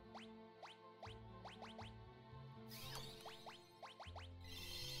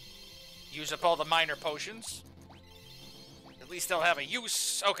 use up all the minor potions. At least they'll have a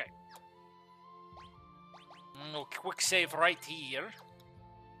use. Okay. No quick save right here.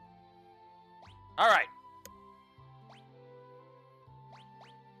 Alright.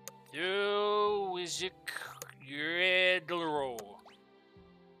 So, is it Redro?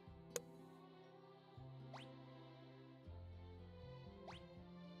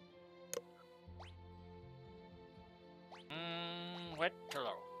 What?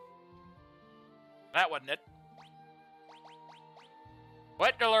 Hello. That wasn't it.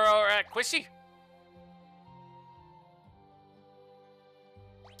 What? Deloro at Quissy?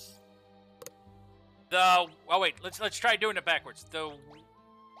 Oh wait, let's try doing it backwards. The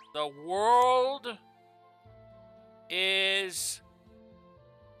world is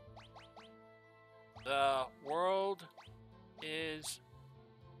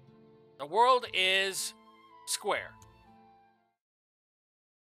square.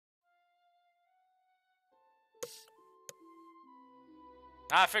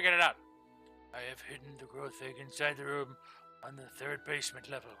 I figured it out. I have hidden the growth egg inside the room on the 3rd basement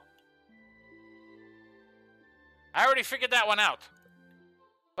level. I already figured that one out.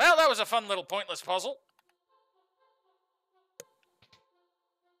 Well, that was a fun little pointless puzzle.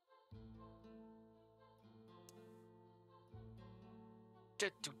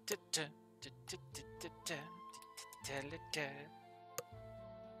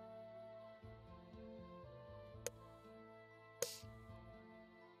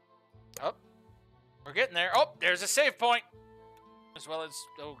 Oh, we're getting there. Oh, there's a save point. As well as,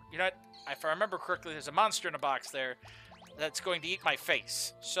 oh, you know what? If I remember correctly, there's a monster in a box there that's going to eat my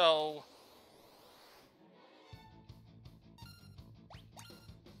face. So...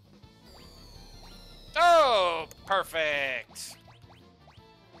 Oh, perfect.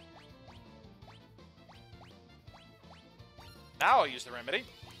 Now I'll use the remedy.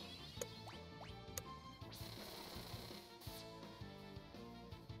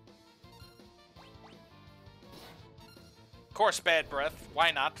 Of course, bad breath.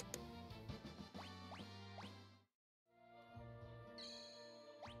 Why not?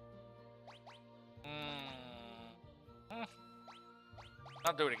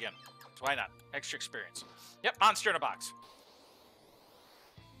 I'll do it again. So why not? Extra experience. Yep, monster in a box.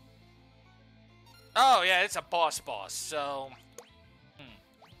 Oh, yeah, it's a boss, so...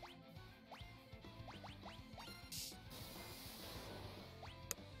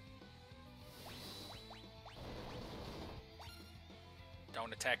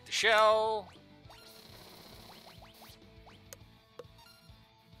 Don't attack the shell.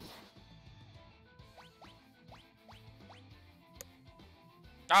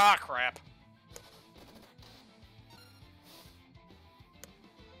 Ah, crap.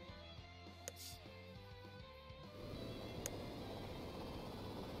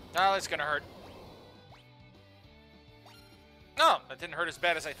 Oh, that's gonna hurt. No, that didn't hurt as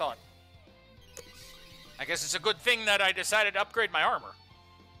bad as I thought. I guess it's a good thing that I decided to upgrade my armor.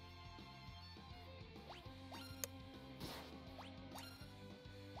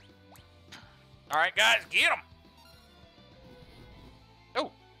 Alright, guys, get him!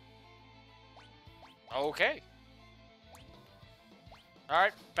 Oh. Okay.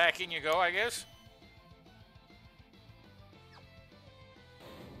 Alright, back in you go, I guess.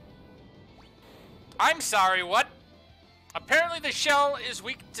 I'm sorry, what? Apparently the shell is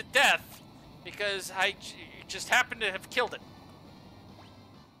weak to death because I just happened to have killed it.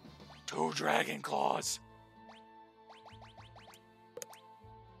 2 dragon claws.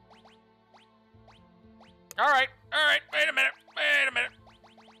 Alright, wait a minute.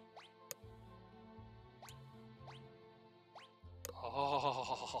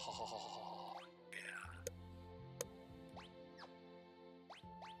 Oh, yeah.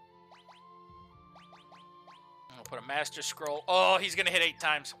 I'll put a master scroll. Oh, he's gonna hit 8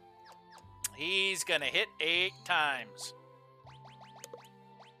 times. He's gonna hit 8 times.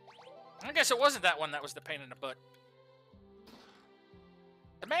 I guess it wasn't that one that was the pain in the butt.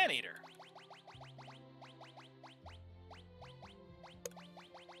 The man-eater.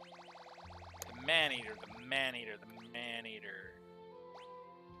 The man-eater, the man-eater, the man-eater.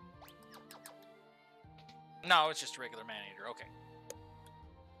 No, it's just a regular man-eater. Okay.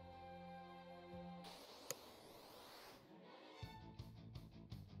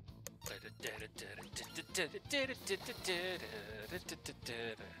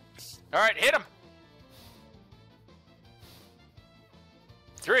 Alright, hit him!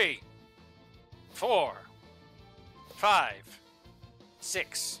 3, 4, 5,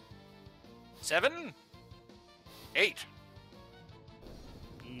 6, 7, 8.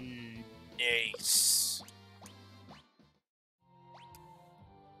 Nice.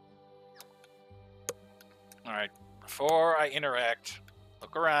 Alright, before I interact,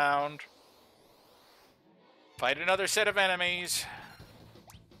 look around. Fight another set of enemies.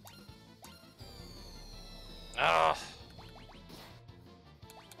 Ugh.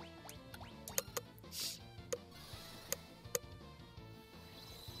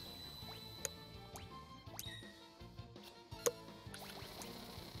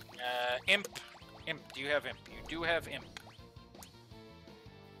 Imp. Imp, do you have imp? You do have imp.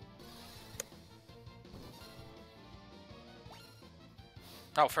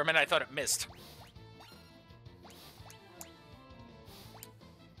 Oh, for a minute I thought it missed.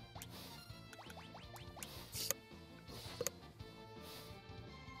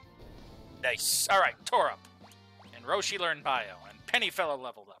 Nice. Alright, Tor up. And Roshi learned bio. And Pennyfellow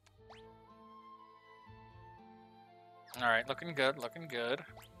leveled up. Alright, looking good, looking good.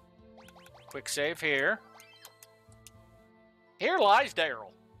 Quick save here. Here lies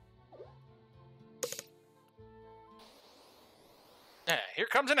Daryl. Here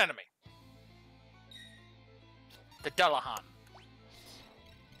comes an enemy. The Dullahan.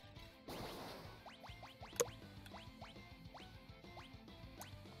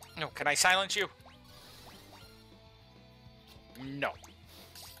 No, can I silence you? No.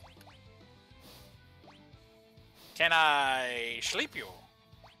 Can I sleep you?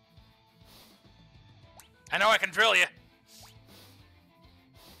 I know I can drill you.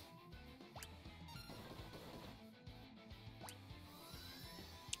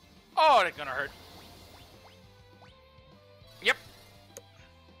 Oh, they're gonna hurt. Yep.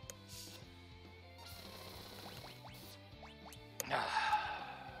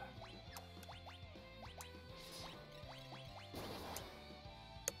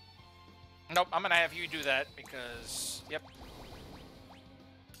 Nope, I'm gonna have you do that because, yep.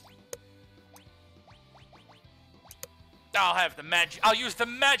 I'll have the magic. I'll use the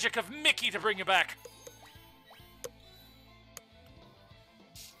magic of Mickey to bring you back.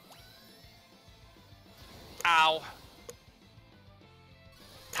 Ow.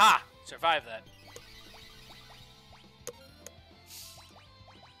 Ha! Survive that.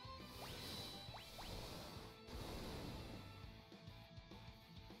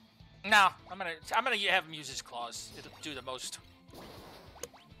 No, I'm gonna have him use his claws. It'll do the most.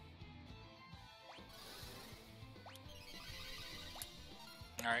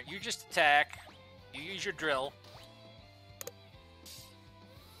 Alright, you just attack. You use your drill.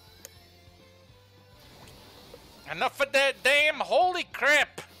 Enough of that damn holy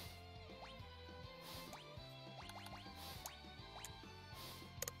crap!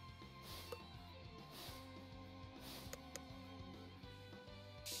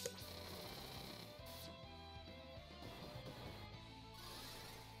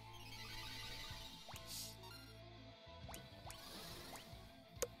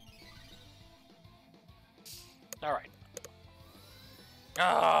 Alright.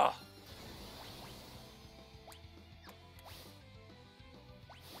 Ah.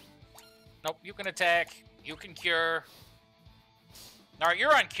 Nope, you can attack. You can cure. Alright,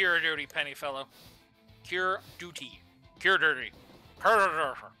 you're on cure duty, Pennyfellow. Cure duty. Cure duty.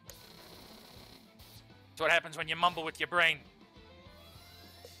 That's what happens when you mumble with your brain.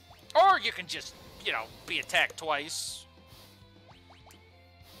 Or you can just, you know, be attacked twice.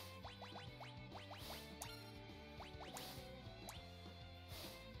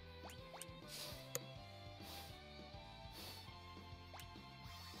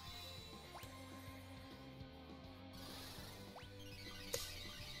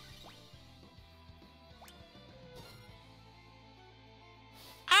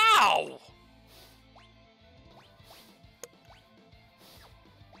 Ow!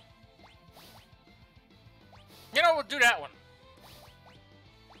 You know, we'll do that one.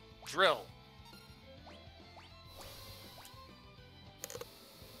 Drill.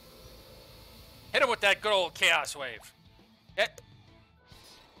 Hit him with that good old Chaos Wave.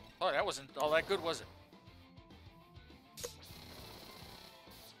 Oh, that wasn't all that good, was it?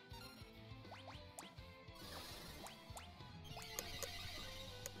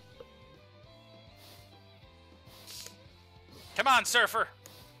 Come on, Surfer.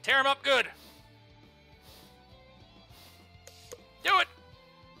 Tear him up good. Do it.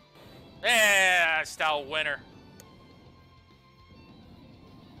 Yeah, style winner.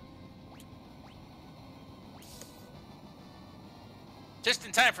 Just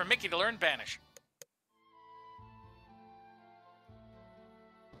in time for Mickey to learn Banish.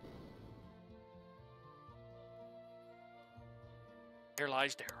 Here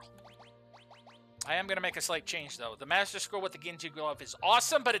lies Daryl. I am going to make a slight change, though. The Master Scroll with the Gintu Glove is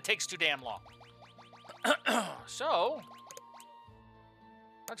awesome, but it takes too damn long. So,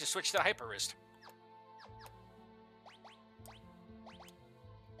 I'll just switch to Hyper Wrist.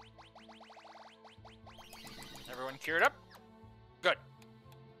 Everyone cured up? Good.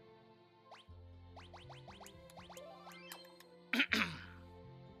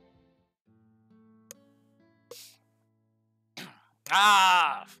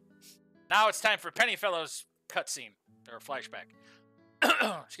 Ah! Now it's time for Pennyfellow's cutscene, or flashback.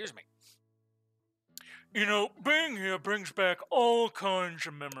 Excuse me. You know, being here brings back all kinds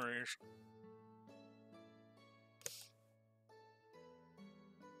of memories.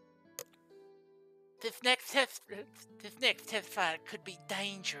 This next test fight could be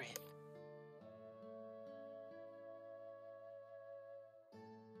dangerous.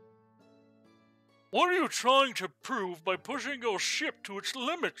 What are you trying to prove by pushing your ship to its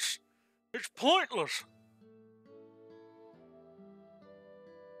limits? It's pointless.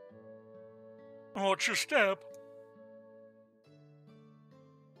 Watch your step.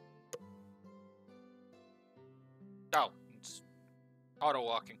 Oh, it's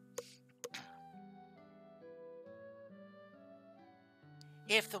auto-walking.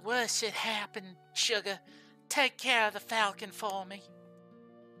 If the worst should happen, Sugar, take care of the Falcon for me.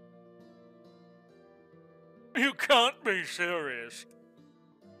 You can't be serious.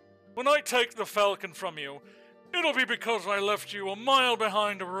 When I take the Falcon from you, it'll be because I left you a mile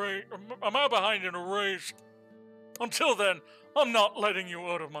behind in a race. Until then, I'm not letting you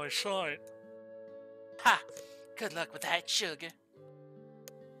out of my sight. Ha! Good luck with that, Sugar.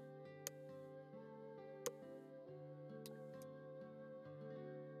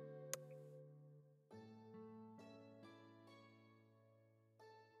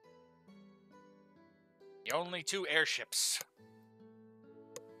 The only two airships.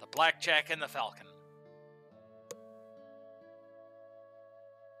 The Blackjack and the Falcon.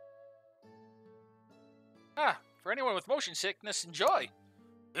 Ah, for anyone with motion sickness, enjoy.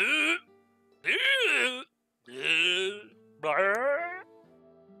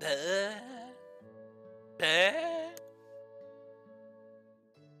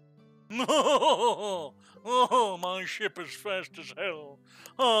 Oh, my ship is fast as hell.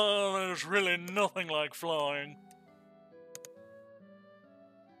 Oh, there's really nothing like flying.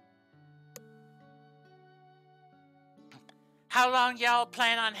 How long y'all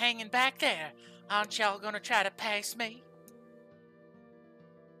plan on hanging back there? Aren't y'all gonna try to pass me?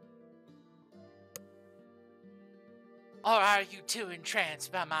 Or are you too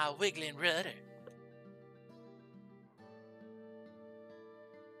entranced by my wiggling rudder?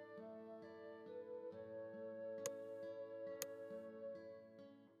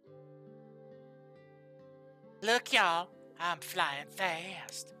 Look, y'all, I'm flying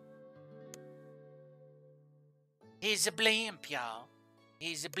fast. He's a blimp, y'all.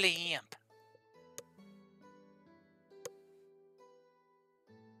 He's a blimp.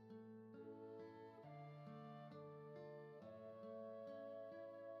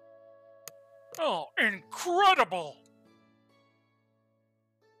 Oh, incredible!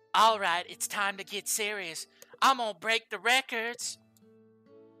 All right, it's time to get serious. I'm gonna break the records.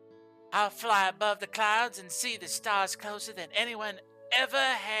 I'll fly above the clouds and see the stars closer than anyone ever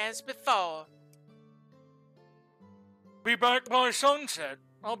has before. Be back by sunset.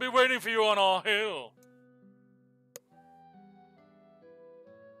 I'll be waiting for you on our hill.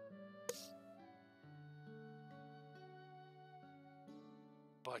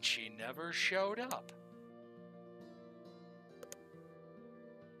 But she never showed up.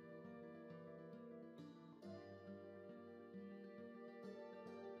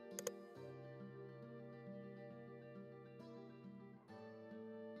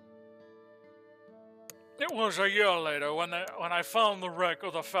 It was a year later when I found the wreck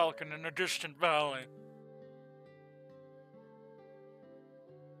of the Falcon in a distant valley.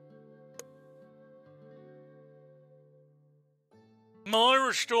 I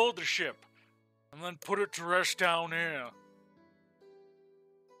restored the ship and then put it to rest down here.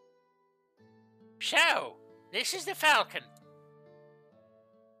 So, this is the Falcon.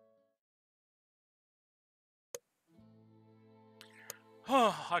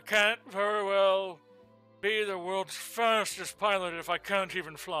 I can't very well be the world's fastest pilot if I can't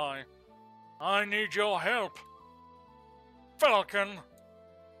even fly. I need your help. Falcon!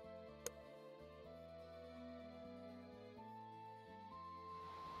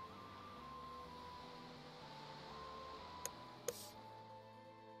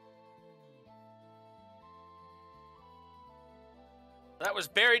 That was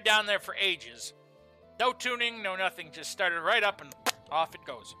buried down there for ages. No tuning, no nothing, just started right up and off it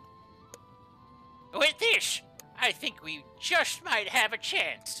goes. With this, I think we just might have a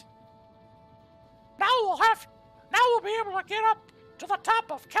chance. Now we'll be able to get up to the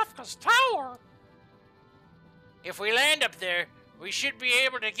top of Kefka's tower. If we land up there, we should be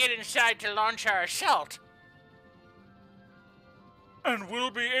able to get inside to launch our assault. And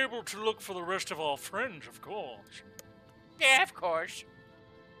we'll be able to look for the rest of our friends, of course. Yeah, of course.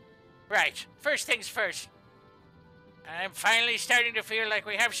 Right, first things first. I'm finally starting to feel like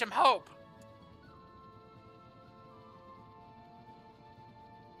we have some hope.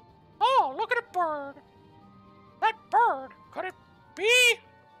 Oh, look at a bird. That bird, could it be?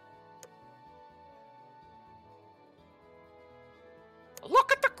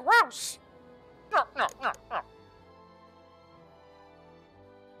 Look at the grouse. No, no, no, no.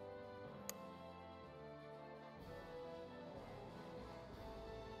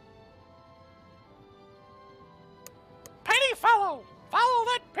 Penny fellow, follow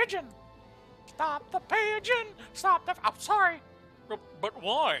that pigeon. Stop the pigeon. Stop the... I'm sorry. But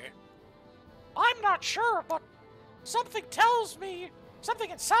why? I'm not sure, but something tells me, something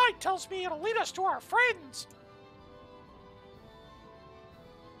inside tells me it'll lead us to our friends.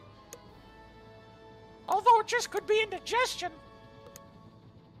 Although it just could be indigestion.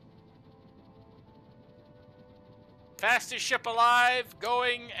 Fastest ship alive,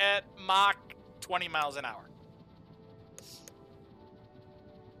 going at Mach 20 miles an hour.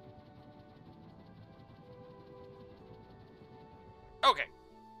 Okay.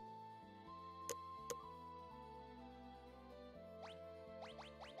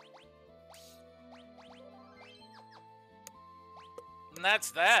 And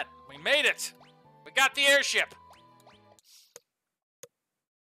that's that. We made it. We got the airship.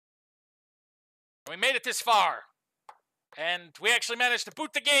 We made it this far. And we actually managed to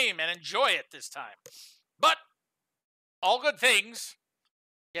boot the game and enjoy it this time. But, all good things.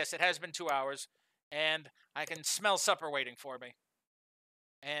 Yes, it has been 2 hours. And I can smell supper waiting for me.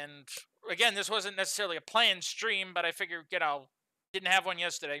 And, again, this wasn't necessarily a planned stream, but I figured, you know, didn't have one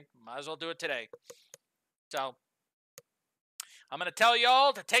yesterday. Might as well do it today. So, I'm going to tell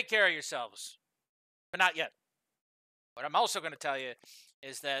y'all to take care of yourselves. But not yet. What I'm also going to tell you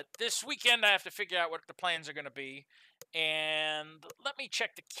is that this weekend I have to figure out what the plans are going to be. And let me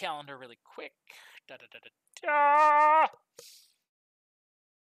check the calendar really quick. Da-da-da-da-da.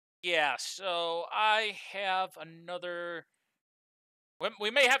 Yeah, so I have another...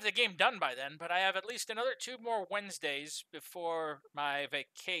 We may have the game done by then, but I have at least another 2 more Wednesdays before my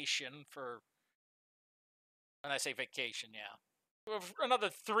vacation for... When I say vacation, yeah.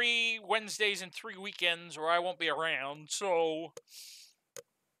 Another 3 Wednesdays and 3 weekends where I won't be around, so...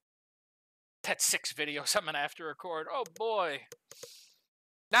 That's 6 videos I'm going to have to record. Oh, boy.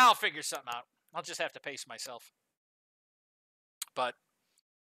 Now I'll figure something out. I'll just have to pace myself. But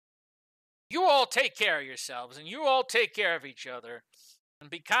you all take care of yourselves, and you all take care of each other. And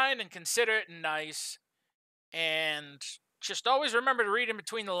be kind and considerate and nice. And just always remember to read in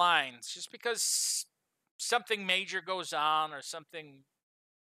between the lines. Just because something major goes on or something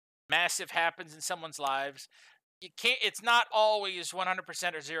massive happens in someone's lives, it's not always 100%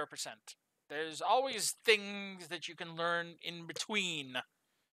 or 0%. There's always things that you can learn in between.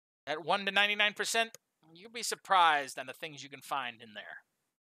 At 1 to 99%, you'll be surprised on the things you can find in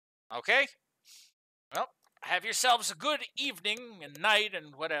there. Okay? Well, have yourselves a good evening and night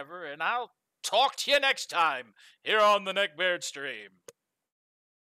and whatever, and I'll talk to you next time here on the NeckBear'd stream.